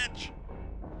fucking bitch!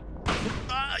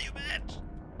 Ah, you bitch!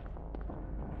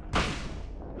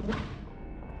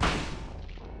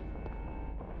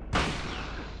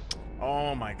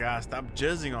 Oh my god, stop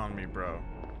jizzing on me, bro.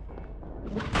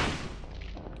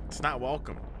 It's not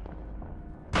welcome.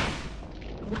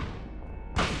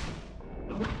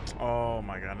 Oh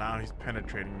my god, now he's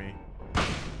penetrating me.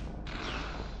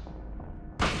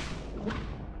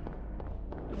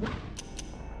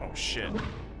 Oh shit.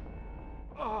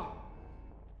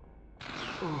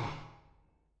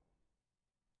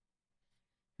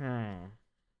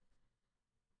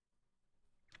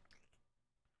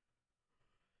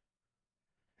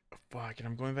 Fuck, and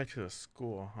I'm going back to the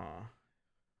school, huh?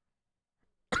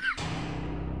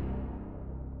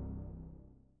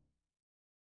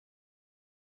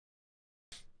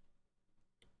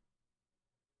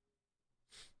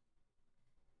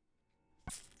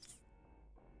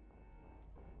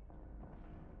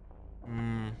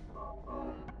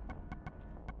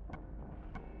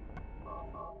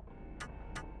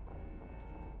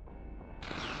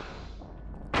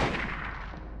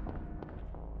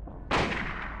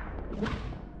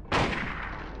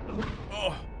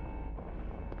 Oh.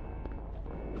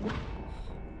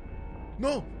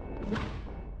 No.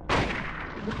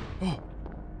 Oh.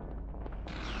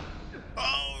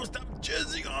 Oh, stop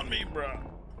jizzing on me, bro.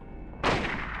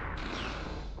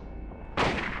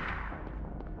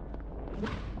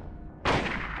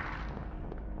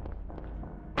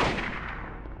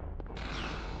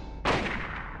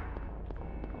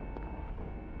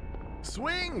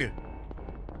 Swing.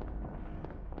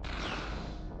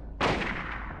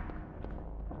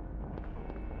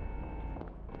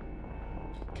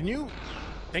 Can you?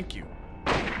 Thank you.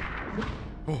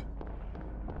 Oh.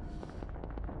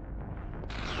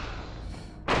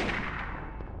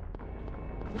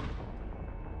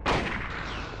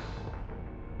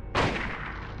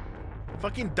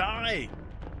 Fucking die.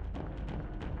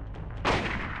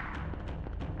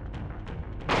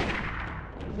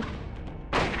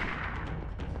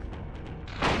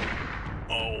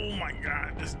 Oh my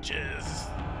god, this jizz.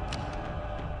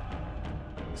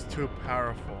 It's too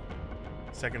powerful.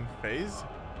 Second phase?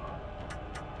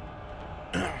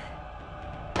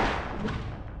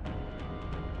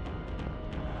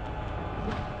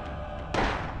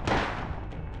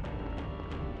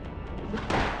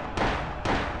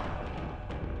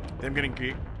 Them getting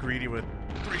greedy with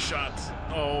 3 shots.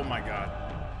 Oh my god.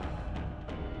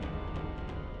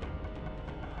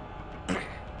 I'm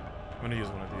gonna use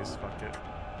one of these. Fuck it.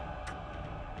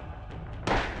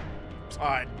 Oh,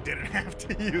 I didn't have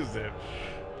to use it.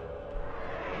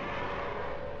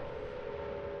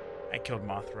 I killed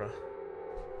Mothra.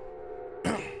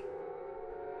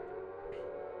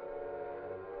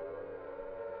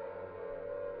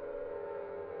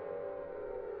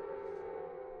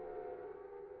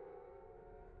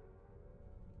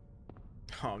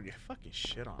 Oh, get fucking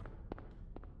shit on.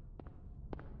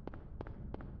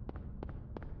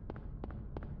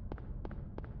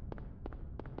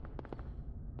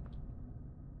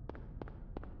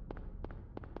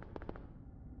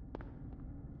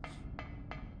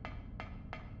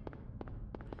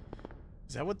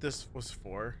 Is that what this was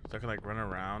for? So I could like run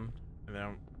around and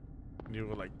then you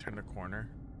would like turn the corner.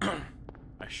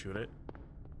 I shoot it.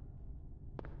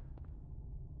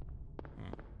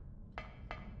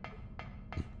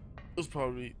 It was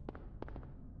probably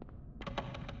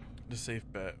the safe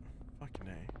bet. Fucking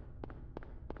A.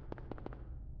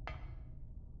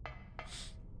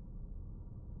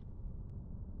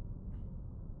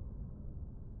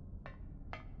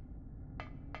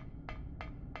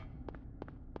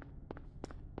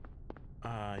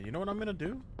 You know what I'm gonna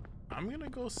do? I'm gonna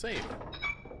go safe.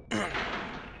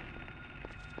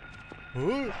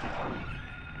 Ooh.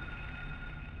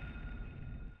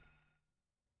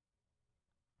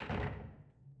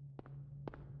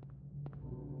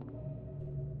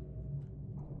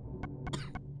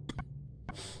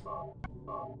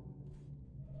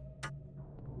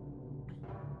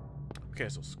 Okay,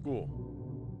 so school.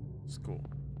 School.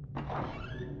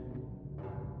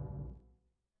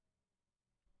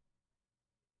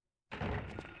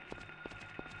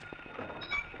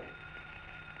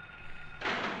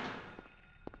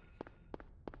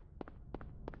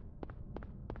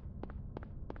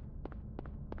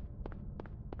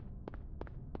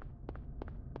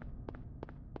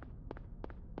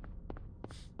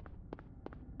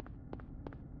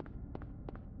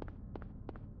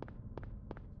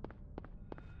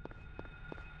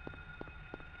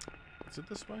 Is it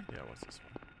this way? Yeah, what's this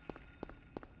one?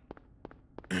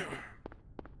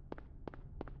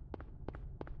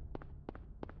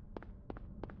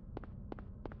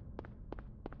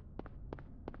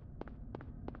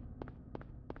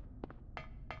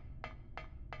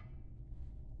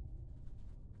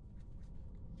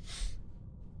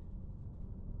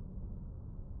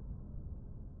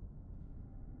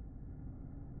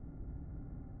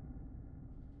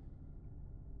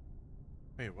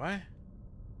 Wait, what?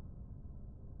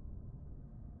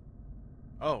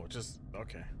 Oh, just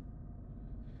okay.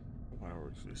 What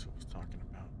was Lisa was talking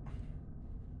about?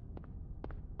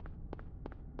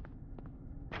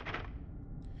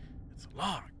 It's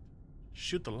locked.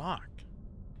 Shoot the lock.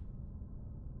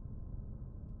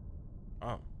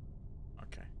 Oh,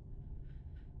 okay.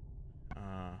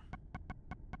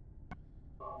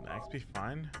 The XP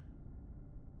fine.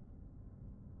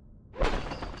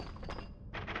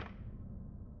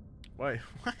 Wait,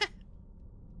 what?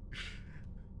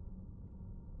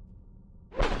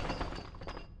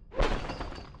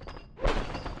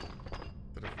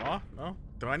 Did it fall? No?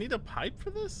 Do I need a pipe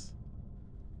for this?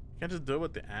 Can't just do it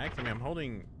with the axe? I mean, I'm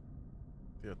holding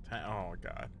the attack. Oh,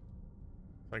 God.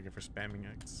 Thank you for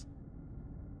spamming X.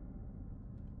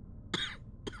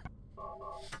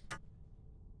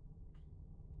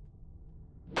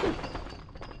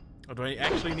 Oh, do I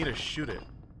actually need to shoot it?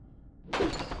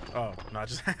 Oh, no, I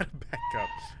just had to back up.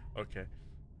 Okay.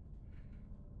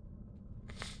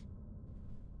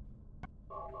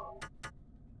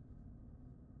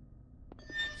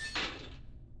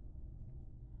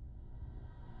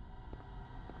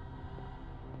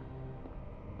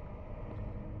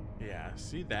 Yeah, I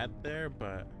see that there,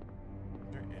 but is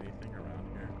there anything around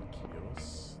here?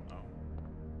 Kios? No.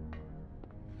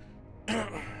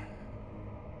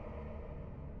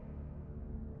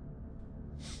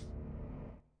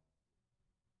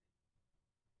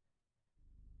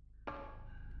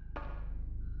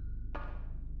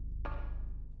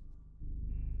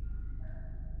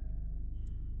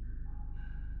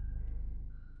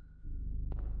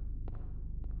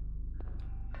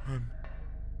 I'm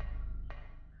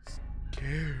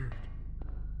scared.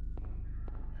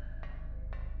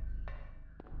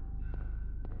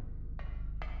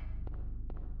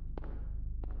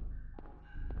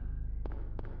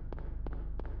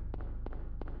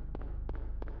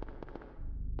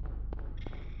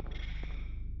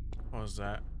 What was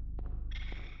that?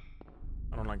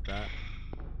 I don't like that.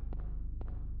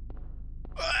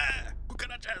 Ah!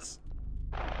 Cucarachas!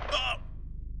 Oh!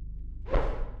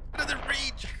 It doesn't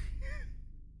reach!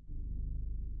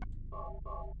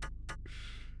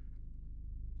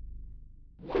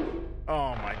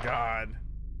 Oh my god.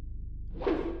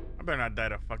 I better not die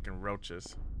to fucking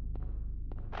roaches.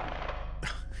 I'm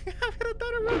gonna die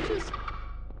to roaches!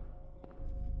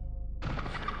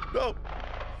 No!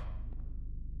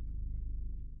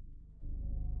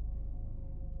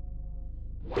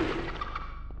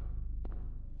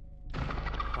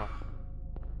 Oh.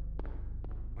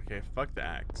 Okay, fuck the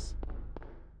axe.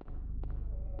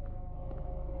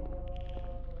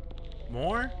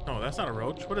 More? No, that's not a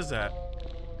roach. What is that?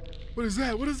 What is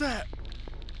that? What is that?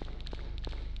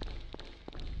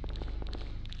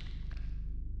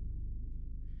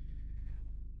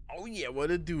 Oh yeah,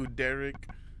 what a dude, Derek.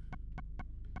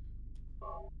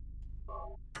 Oh.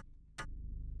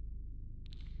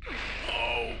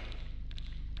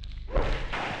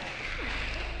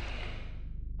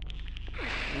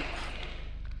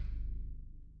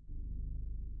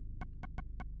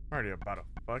 I'm already about to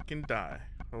fucking die.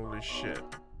 Holy shit.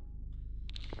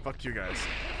 Fuck you guys.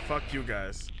 Fuck you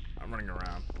guys. I'm running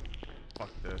around. Fuck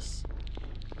this.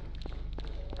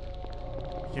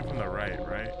 Came from the right,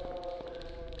 right?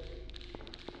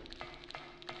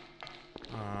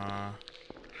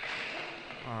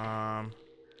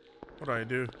 What do I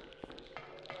do?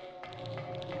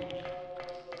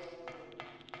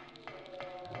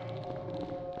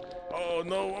 Oh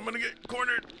no, I'm gonna get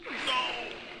cornered. No!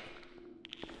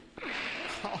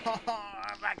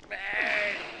 Back me!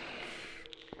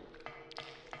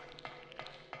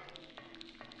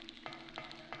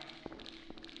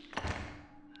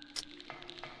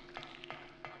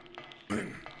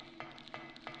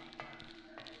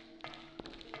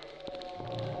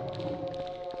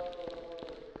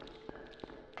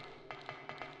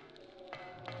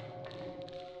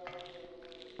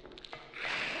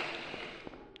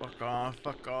 Fuck off,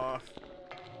 fuck off.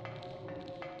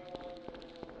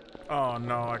 Oh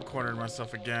no, I cornered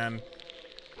myself again.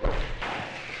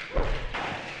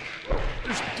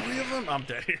 There's 3 of them? I'm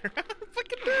dead here. I'm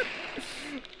fucking dead.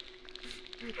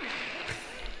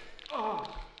 Oh.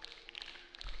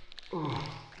 Oh.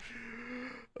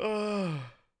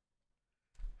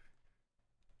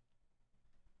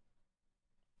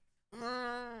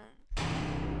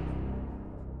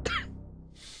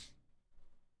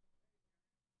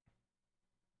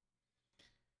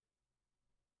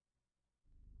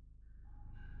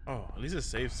 Oh, at least it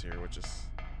saves here, which is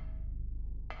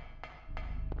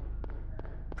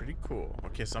pretty cool.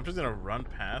 Okay, so I'm just gonna run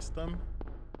past them.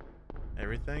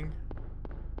 Everything.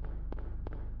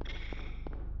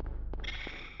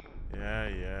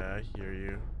 Yeah, I hear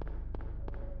you.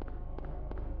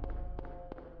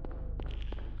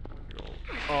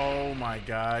 Oh my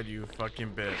god, you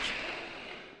fucking bitch.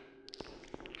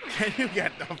 Can you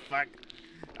get the fuck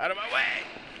out of my way?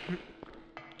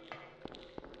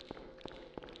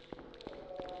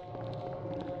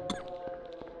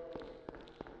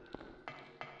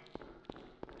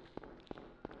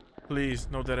 Please,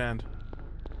 no dead end.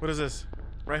 What is this?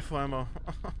 Rifle ammo.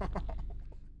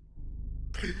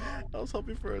 I was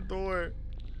hoping for a door.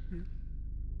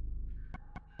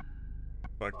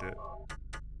 Fuck it.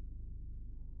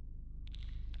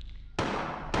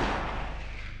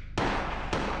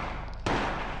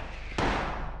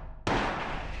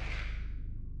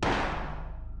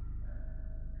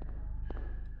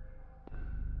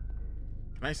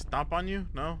 Can I stomp on you?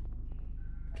 No?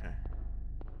 Okay.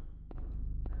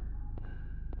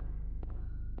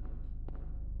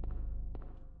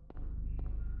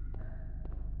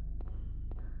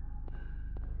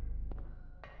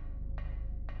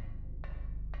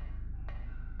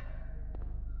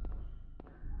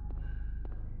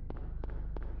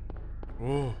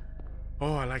 Oh.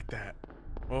 Oh, I like that.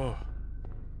 Oh.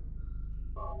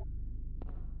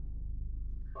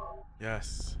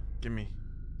 Yes. Gimme.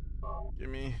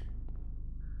 Gimme.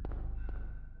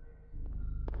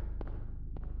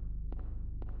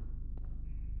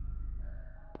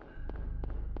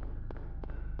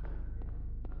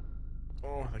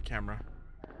 Oh, the camera.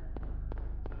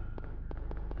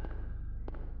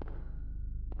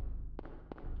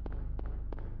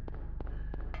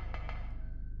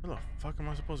 Where the fuck am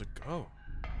I supposed to go?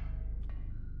 Can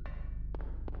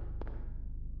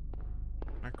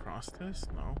I cross this?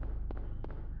 No.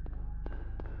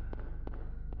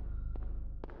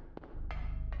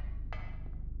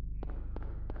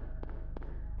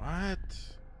 What?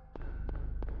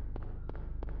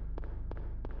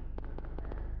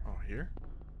 Oh, here?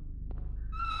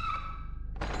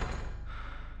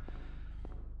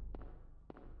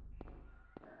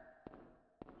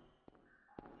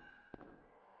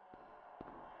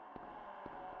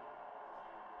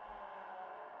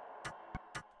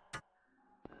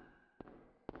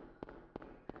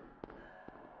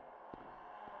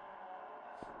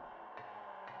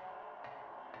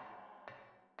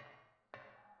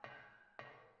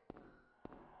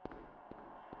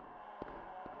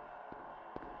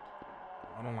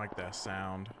 I don't like that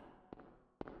sound.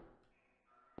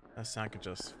 That sound could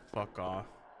just fuck off.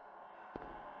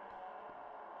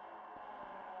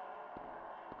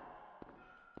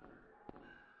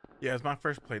 Yeah, it's my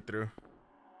first playthrough.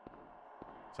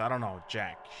 So I don't know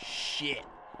jack shit.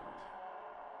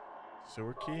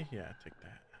 Sewer key? Yeah, take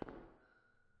that.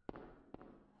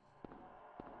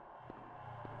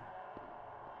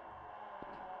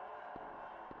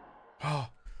 Oh,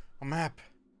 a map.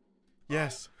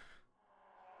 Yes.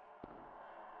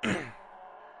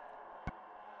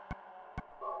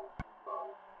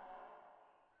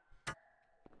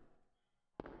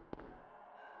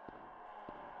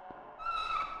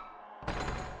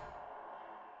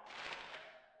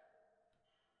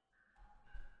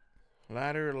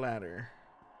 Ladder, ladder.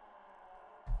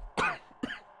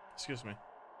 Excuse me.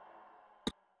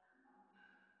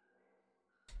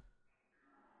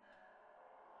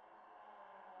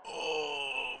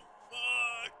 Oh,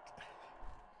 fuck.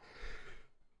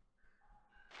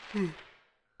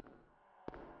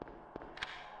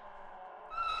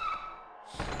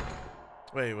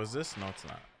 Wait, was this? No, it's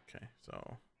not. Okay, so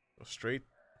go straight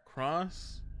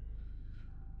across.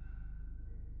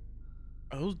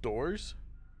 Are those doors?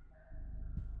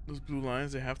 Those blue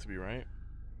lines, they have to be, right?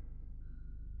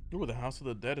 Ooh, the House of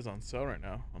the Dead is on sale right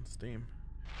now on Steam.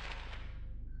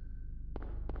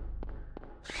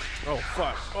 Oh,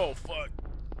 fuck. Oh, fuck.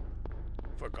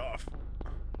 Fuck off.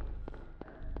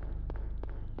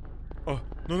 Oh,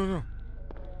 no, no, no.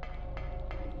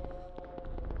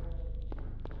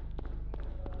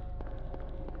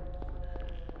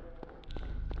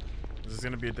 Is this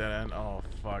gonna be a dead end? Oh,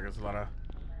 fuck. There's a lot of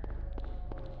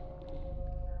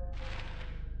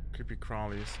creepy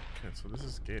crawlies. Okay, so this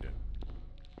is gated.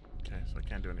 Okay, so I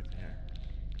can't do anything here.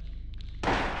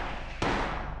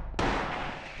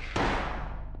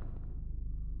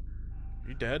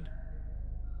 You dead?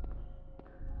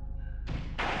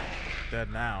 Dead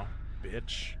now,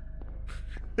 bitch.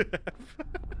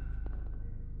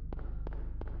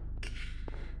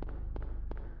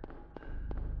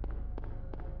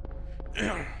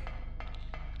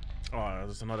 Oh,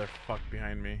 there's another fuck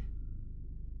behind me.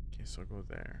 Okay, so go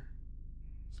there.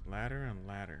 It's ladder and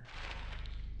ladder.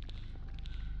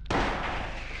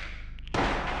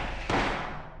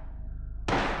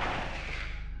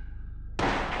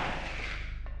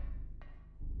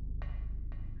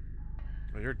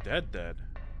 Oh, you're dead, dead.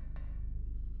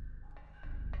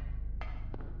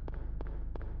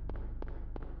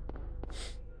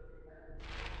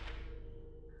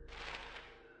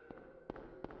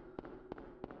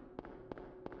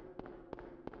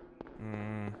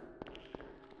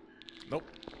 Nope.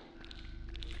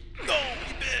 No,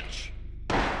 you bitch!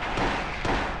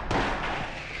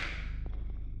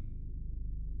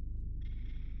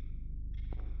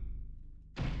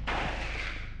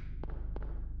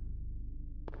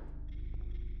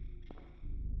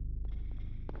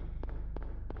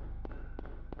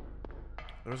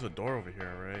 There's a door over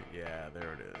here, right? Yeah,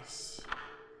 there it is.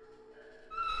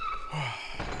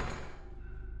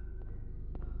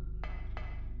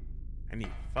 Any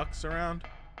fucks around?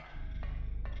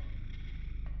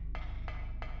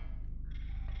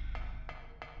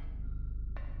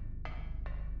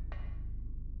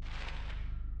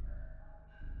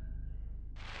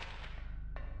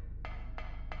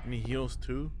 Any heals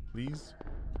too, please?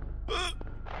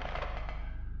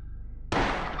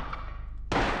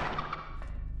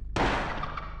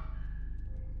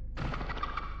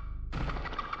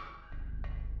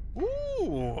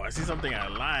 Ooh, I see something I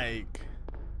like.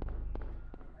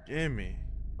 Gimme.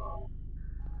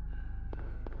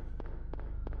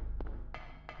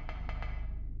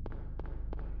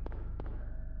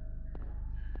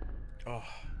 Oh.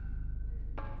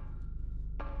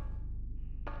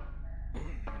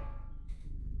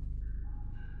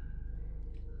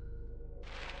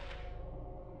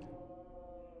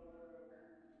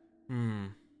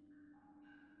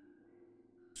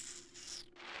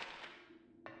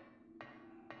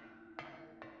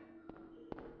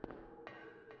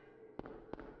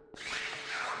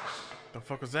 The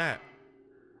fuck was that?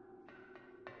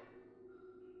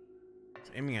 It's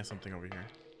aiming at something over here.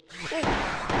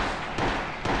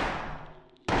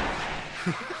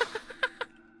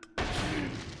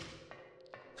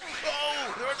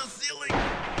 Oh, they're on the ceiling.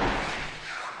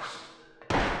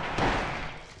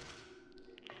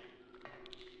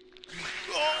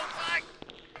 Oh, fuck.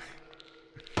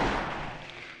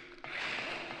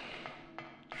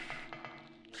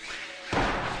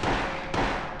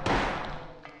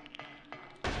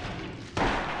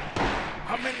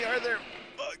 How many are there?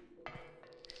 Fuck.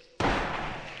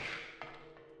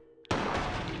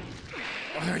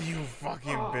 Oh, you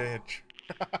fucking bitch.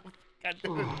 God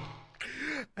damn it.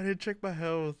 I didn't check my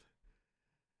health.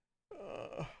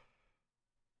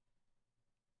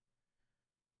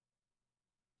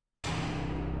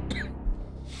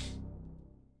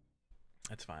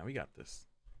 That's fine. We got this.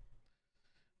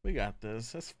 We got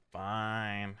this. That's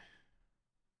fine.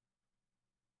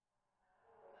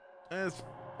 That's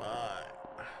fine.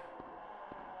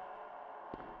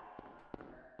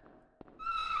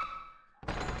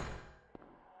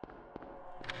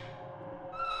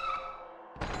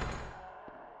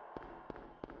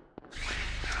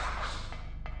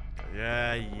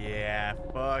 Yeah,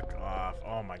 fuck off.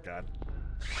 Oh my god.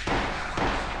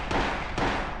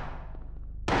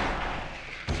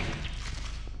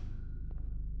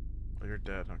 Oh, you're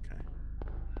dead, okay.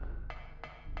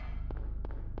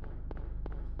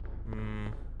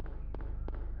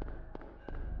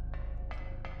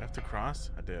 I have to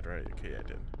cross? I did, right? Okay, I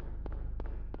did.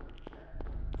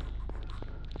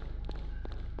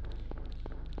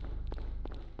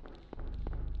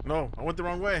 No, I went the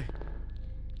wrong way.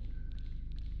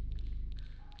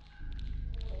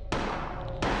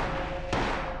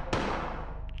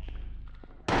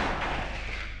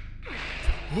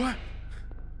 What?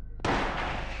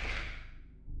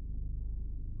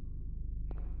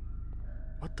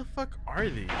 What the fuck are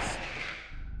these?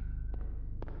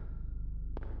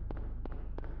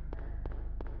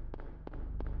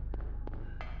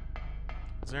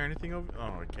 Is there anything over?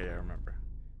 Oh, okay, I remember.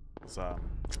 It's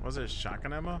was it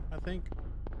shotgun ammo? I think.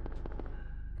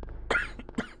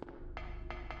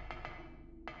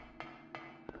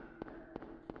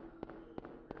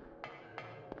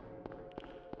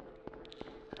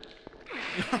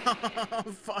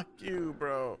 Fuck you,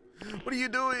 bro. What are you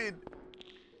doing?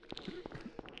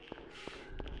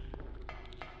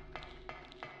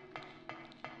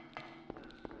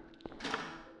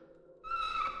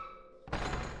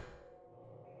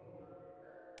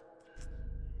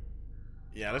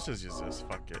 Yeah, let's just use this.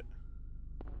 Fuck it.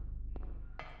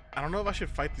 I don't know if I should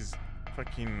fight these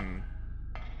fucking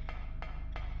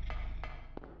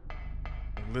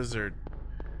lizard.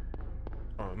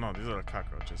 Oh no, these are the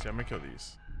cockroaches. Yeah, I'm gonna kill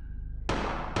these.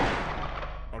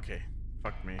 Okay,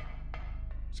 fuck me.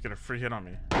 Just get a free hit on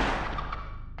me.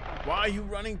 Why are you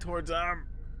running towards them?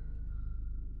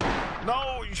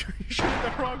 No, you shot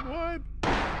the wrong one.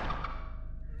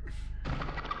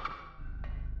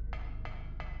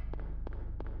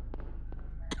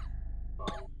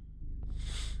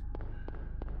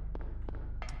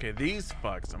 Okay, these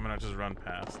fucks, I'm gonna just run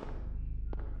past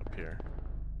up here.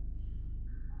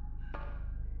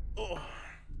 Oh.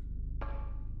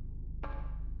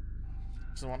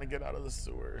 Just want to get out of the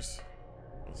sewers.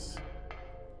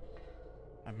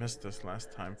 I missed this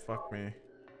last time. Fuck me.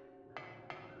 Do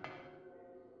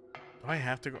I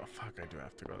have to go? Oh, fuck, I do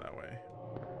have to go that way.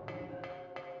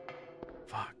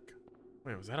 Fuck.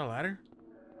 Wait, was that a ladder?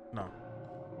 No.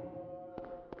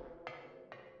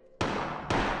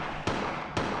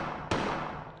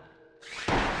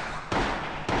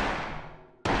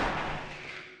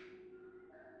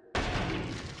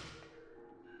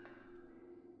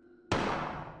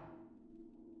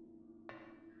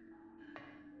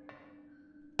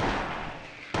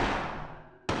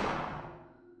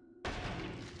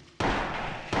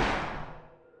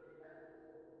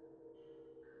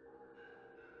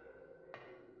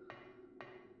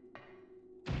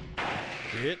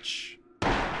 Bitch.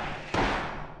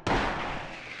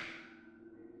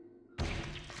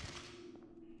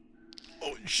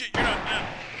 Oh shit, you're not dead.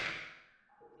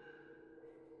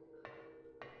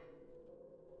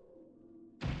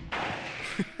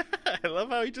 I love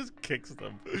how he just kicks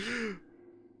them.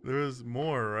 There was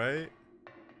more, right?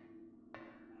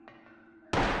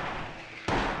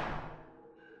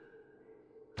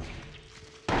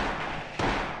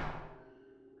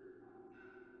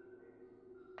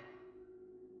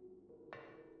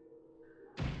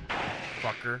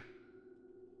 Fucker.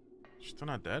 You're still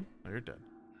not dead? No, you're dead.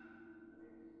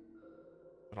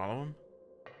 But all of them?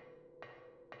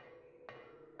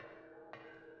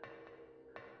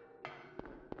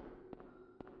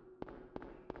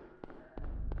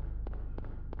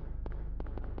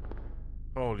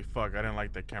 Holy fuck, I didn't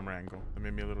like that camera angle. That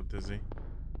made me a little dizzy.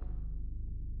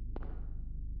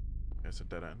 It's a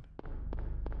dead end.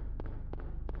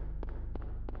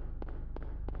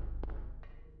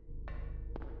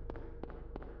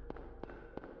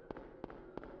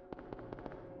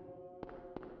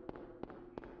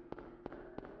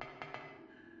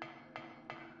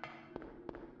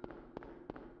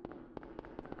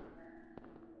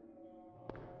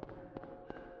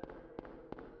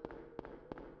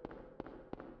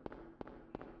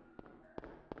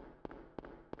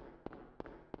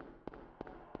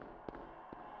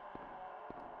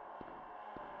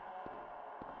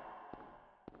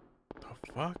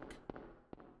 fuck?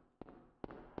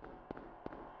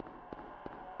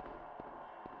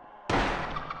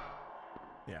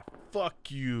 Yeah, fuck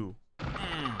you.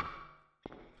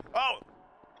 Oh!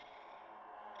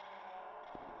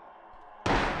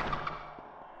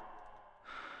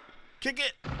 Kick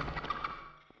it!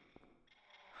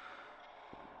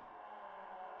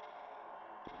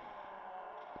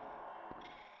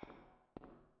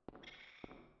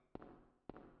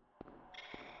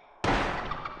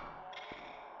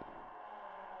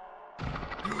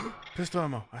 Pistol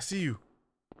ammo, I see you.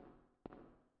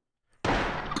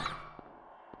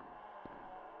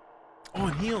 Oh,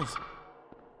 and heals.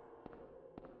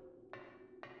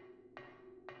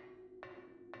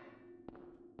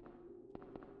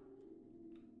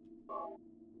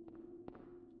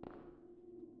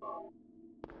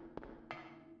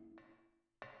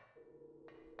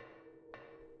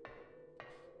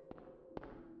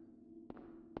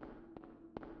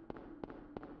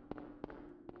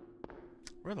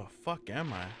 Where the fuck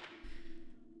am I?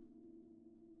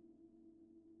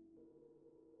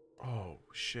 Oh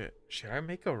shit. Should I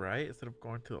make a right instead of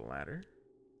going to the ladder?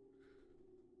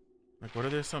 Like, what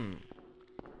if there's some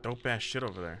dope ass shit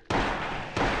over there?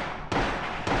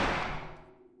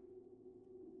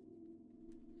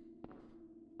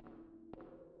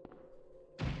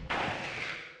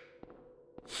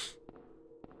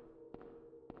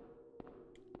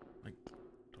 Like,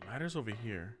 the ladder's over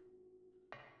here.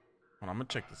 Hold on, I'm gonna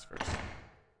check this first.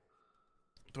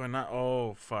 Do I not?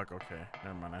 Oh, fuck. Okay.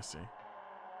 Never mind. I see.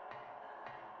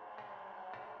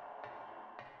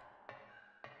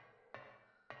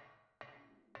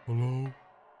 Hello?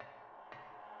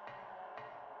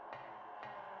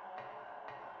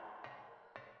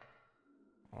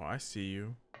 Oh, I see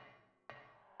you.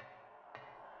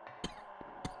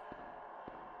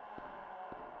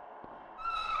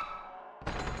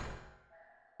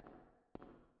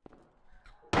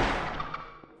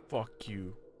 Fuck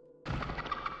you.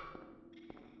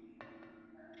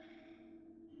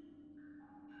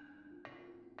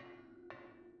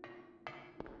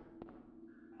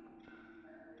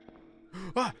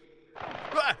 Ah!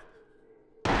 Ah!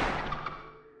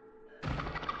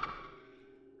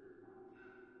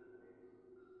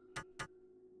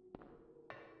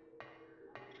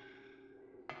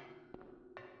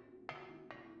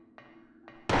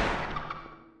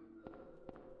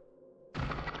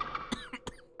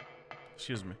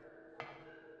 Excuse me.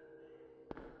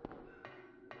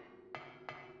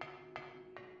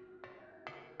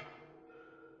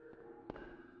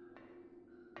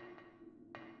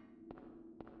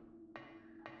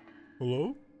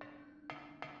 Hello?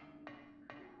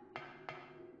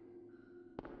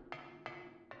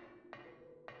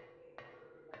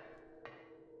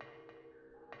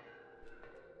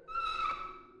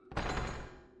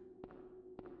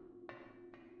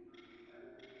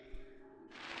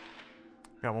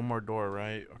 Got one more door,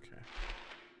 right? Okay.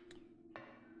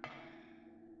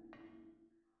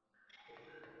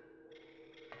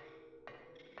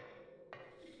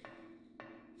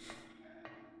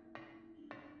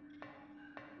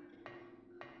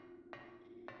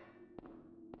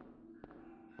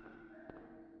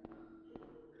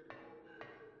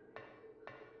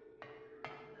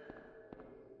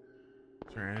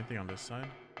 Is there anything on this side?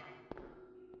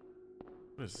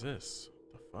 What is this?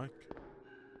 What the fuck?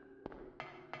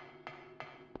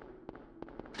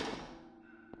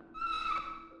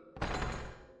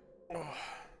 Oh.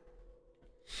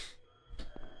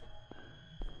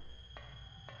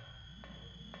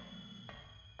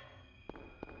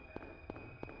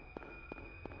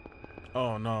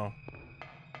 Oh no.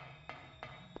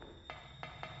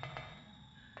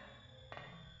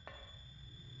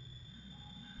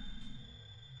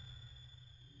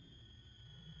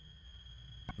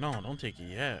 No, don't take it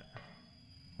yet.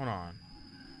 Hold on.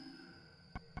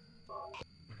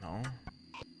 No.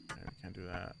 Yeah, we can't do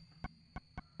that.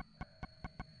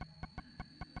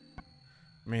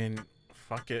 I mean,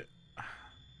 fuck it.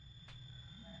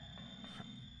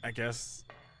 I guess.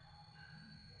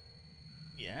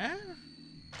 Yeah?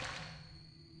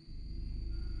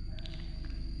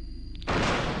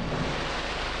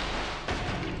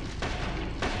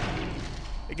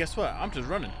 Hey, guess what? I'm just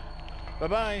running.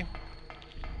 Bye-bye.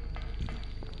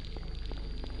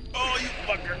 Oh, you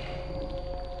fucker.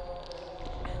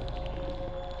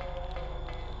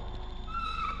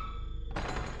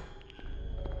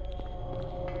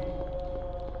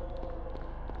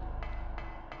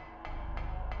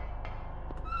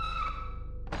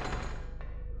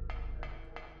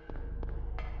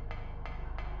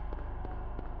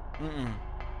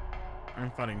 I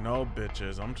ain't fighting no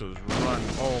bitches. I'm just running.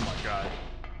 Oh my god.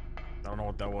 I don't know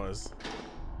what that was.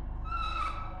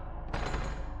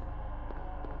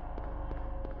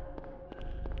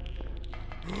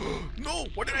 No!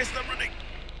 Why did I stop running?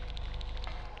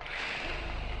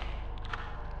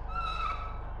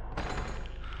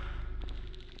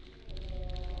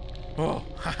 Oh,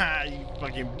 haha, you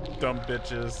fucking dumb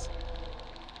bitches.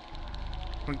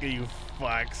 Look at you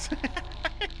fucks.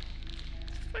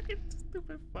 Fucking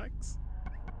stupid fucks.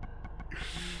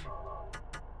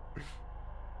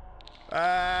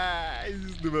 Ah, you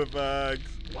stupid fucks.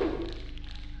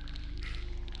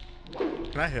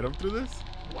 Can I hit him through this?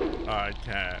 Oh, I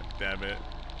can't. Damn it.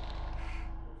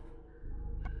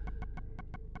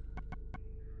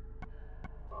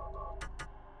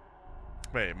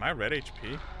 Wait, am I red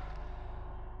HP?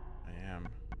 I am.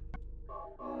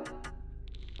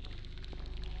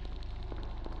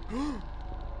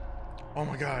 Oh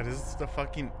my god, is this the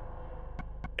fucking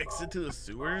exit to the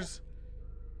sewers?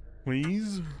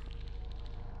 Please?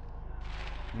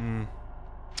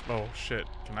 Oh shit.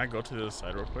 Can I go to the other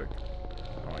side real quick?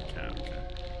 Oh, I can. Okay.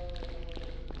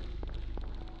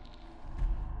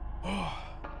 Oh.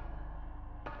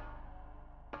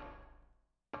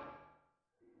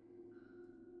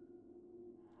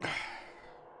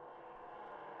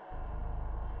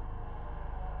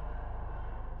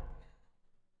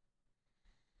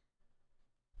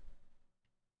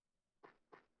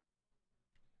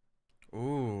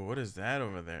 Ooh, what is that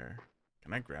over there?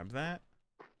 Can I grab that?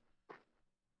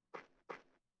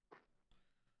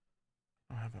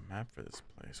 I don't have a map for this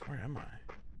place. Where am I?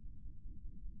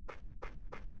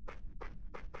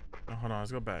 Oh, hold on,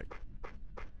 let's go back.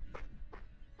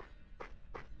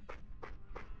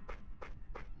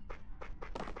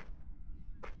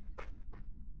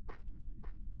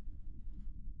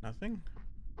 Nothing?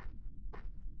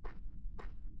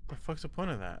 The fuck's the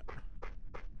point of that?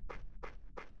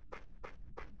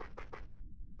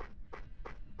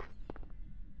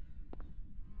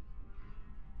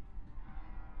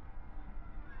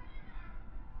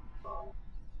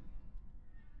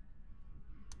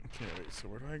 Okay, wait, so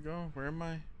where do I go? Where am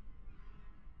I?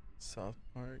 South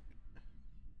Park.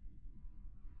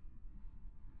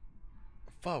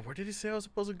 Fuck, where did he say I was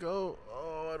supposed to go?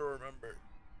 Oh, I don't remember.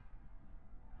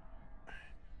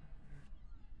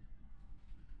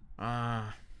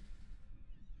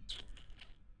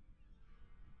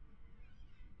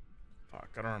 Fuck,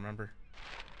 I don't remember.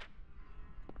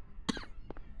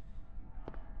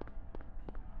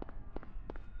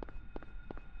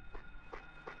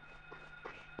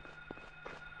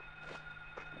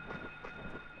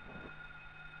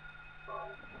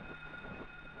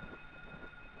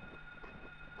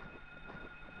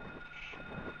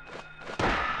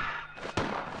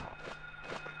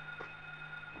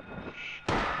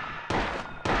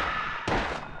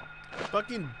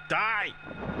 Fucking die!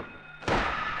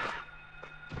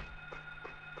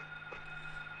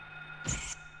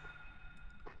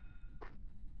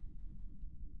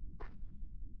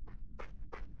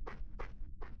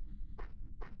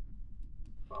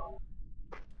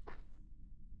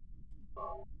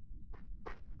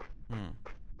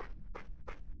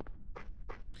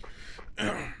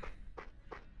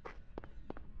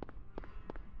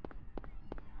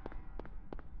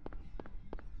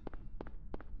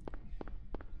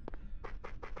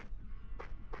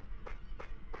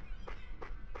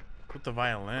 Put the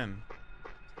violin.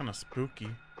 It's kind of spooky.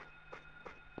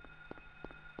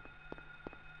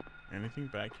 Anything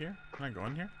back here? Can I go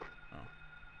in here? Oh.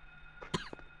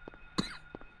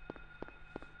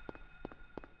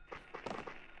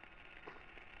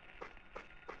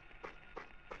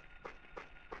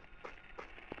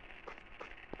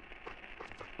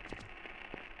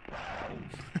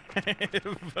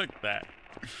 Fuck that.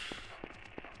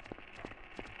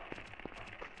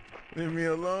 Leave me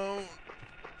alone.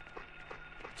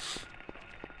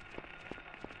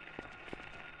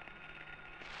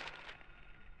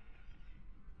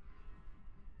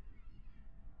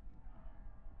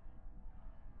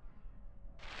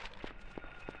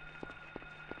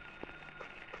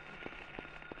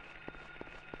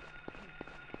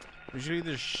 Usually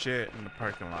there's shit in the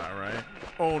parking lot, right?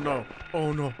 Oh no.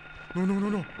 Oh no. No, no, no,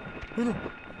 no. No, no.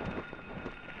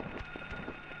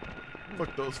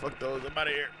 Fuck those, fuck those. I'm out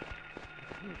of here.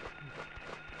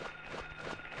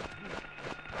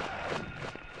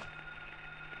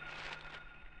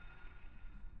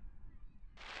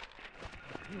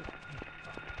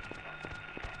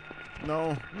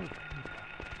 No.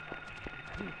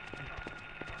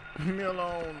 Leave me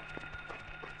alone.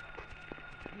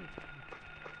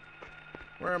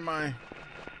 Where am I?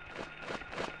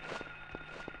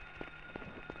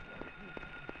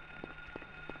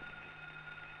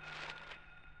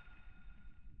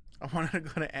 I wanted to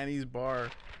go to Annie's bar.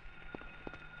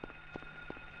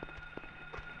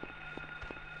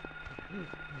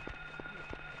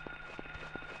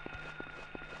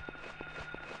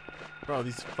 Bro,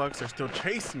 these fucks are still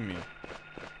chasing me.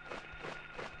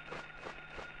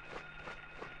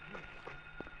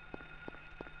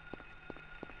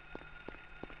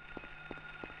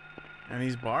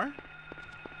 Annie's bar?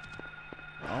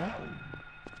 Oh?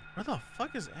 Where the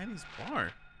fuck is Annie's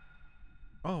bar?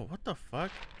 Oh, what the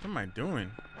fuck? What am I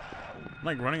doing? I'm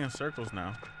like running in circles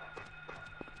now.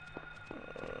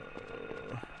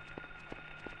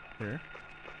 Here?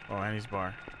 Oh, Annie's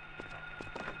bar.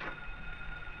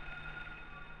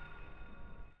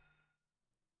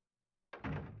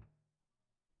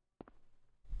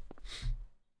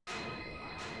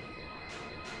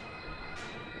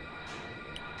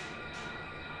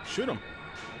 Shoot him.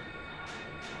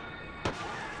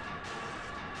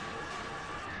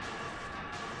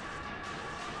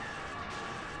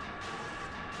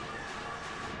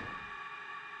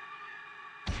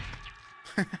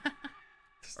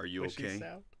 Are you okay?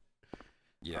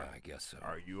 Yeah, I guess so.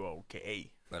 Are you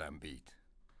okay? But I'm beat.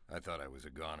 I thought I was a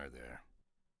goner there.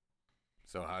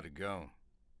 So how'd it go?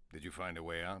 Did you find a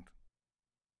way out?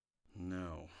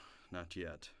 No, not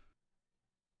yet.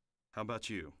 How about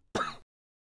you?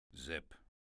 Zip.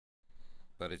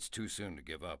 But it's too soon to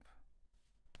give up.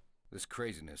 This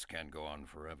craziness can't go on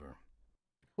forever.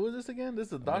 Who is this again? This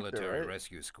is a The doctor, military right?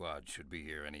 rescue squad should be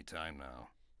here any time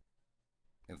now.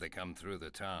 If they come through the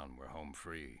town, we're home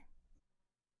free.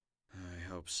 I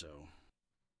hope so.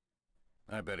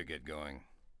 I better get going.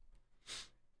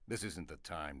 This isn't the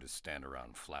time to stand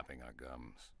around flapping our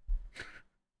gums.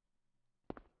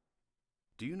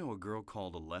 Do you know a girl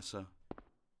called Alessa?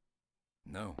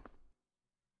 No.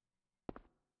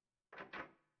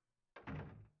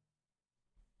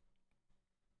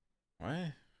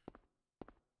 What?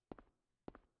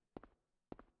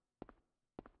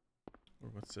 Oh,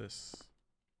 what's this?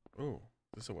 Oh,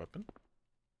 is this a weapon?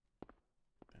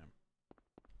 Damn.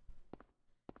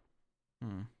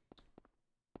 Hmm.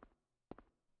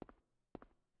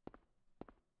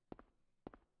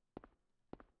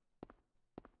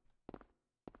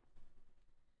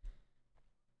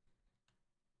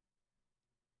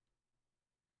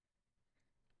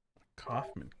 A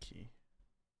Kaufman key.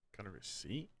 Got a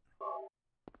receipt?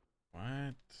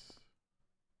 What?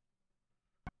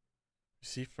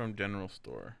 Receipt from general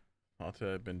store. Thought to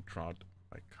have been drawn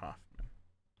by Kaufman.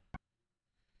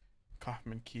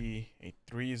 Kaufman key. A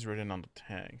 3 is written on the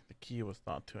tag. The key was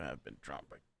thought to have been drawn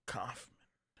by Kaufman.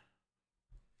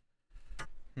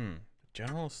 The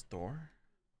general store?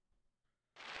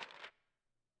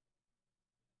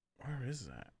 Where is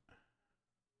that?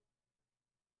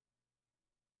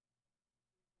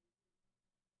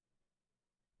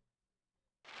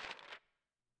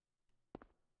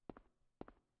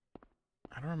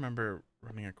 I don't remember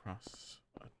running across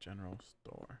a general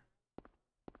store.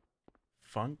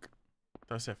 Funk?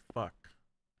 That said fuck.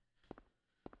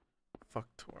 Fuck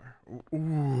tour.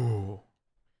 Ooh.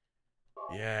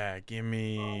 Yeah, give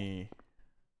me.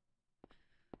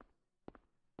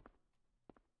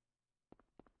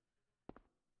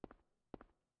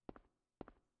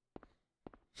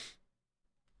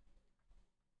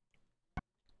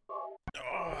 Oh,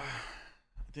 I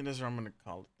think that's what I'm gonna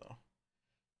call it though.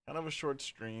 Kind of a short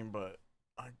stream, but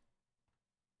I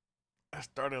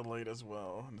started late as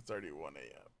well, and it's already 1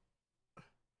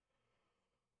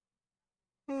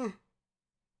 a.m.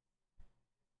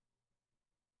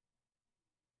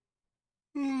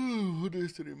 What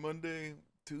is today? Monday,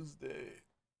 Tuesday.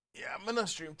 Yeah, I'm gonna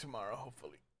stream tomorrow,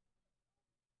 hopefully.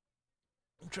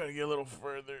 I'm trying to get a little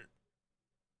further.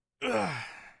 I'm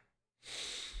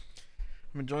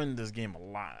enjoying this game a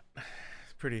lot.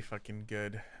 It's pretty fucking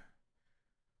good.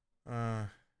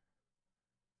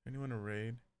 Anyone to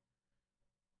raid?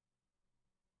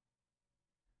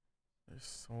 There's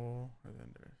Soul, and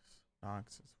then there's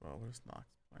Nox as well. Where's Nox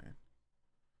playing?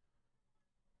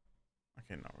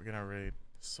 Okay, no, we're gonna raid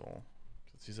Soul.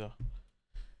 Since he's a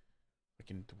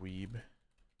fucking dweeb.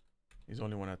 He's the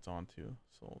only one that's on too.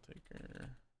 Soul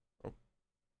Taker. Oh.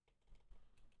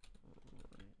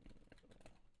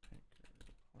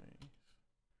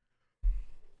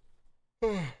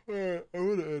 Alright,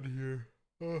 I'm gonna end here.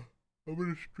 I'm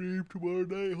gonna stream tomorrow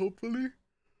night, hopefully.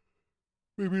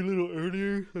 Maybe a little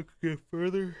earlier so I could get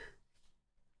further.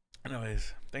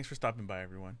 Anyways, thanks for stopping by,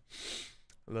 everyone.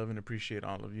 I love and appreciate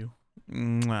all of you.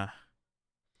 Mwah.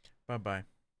 Bye-bye.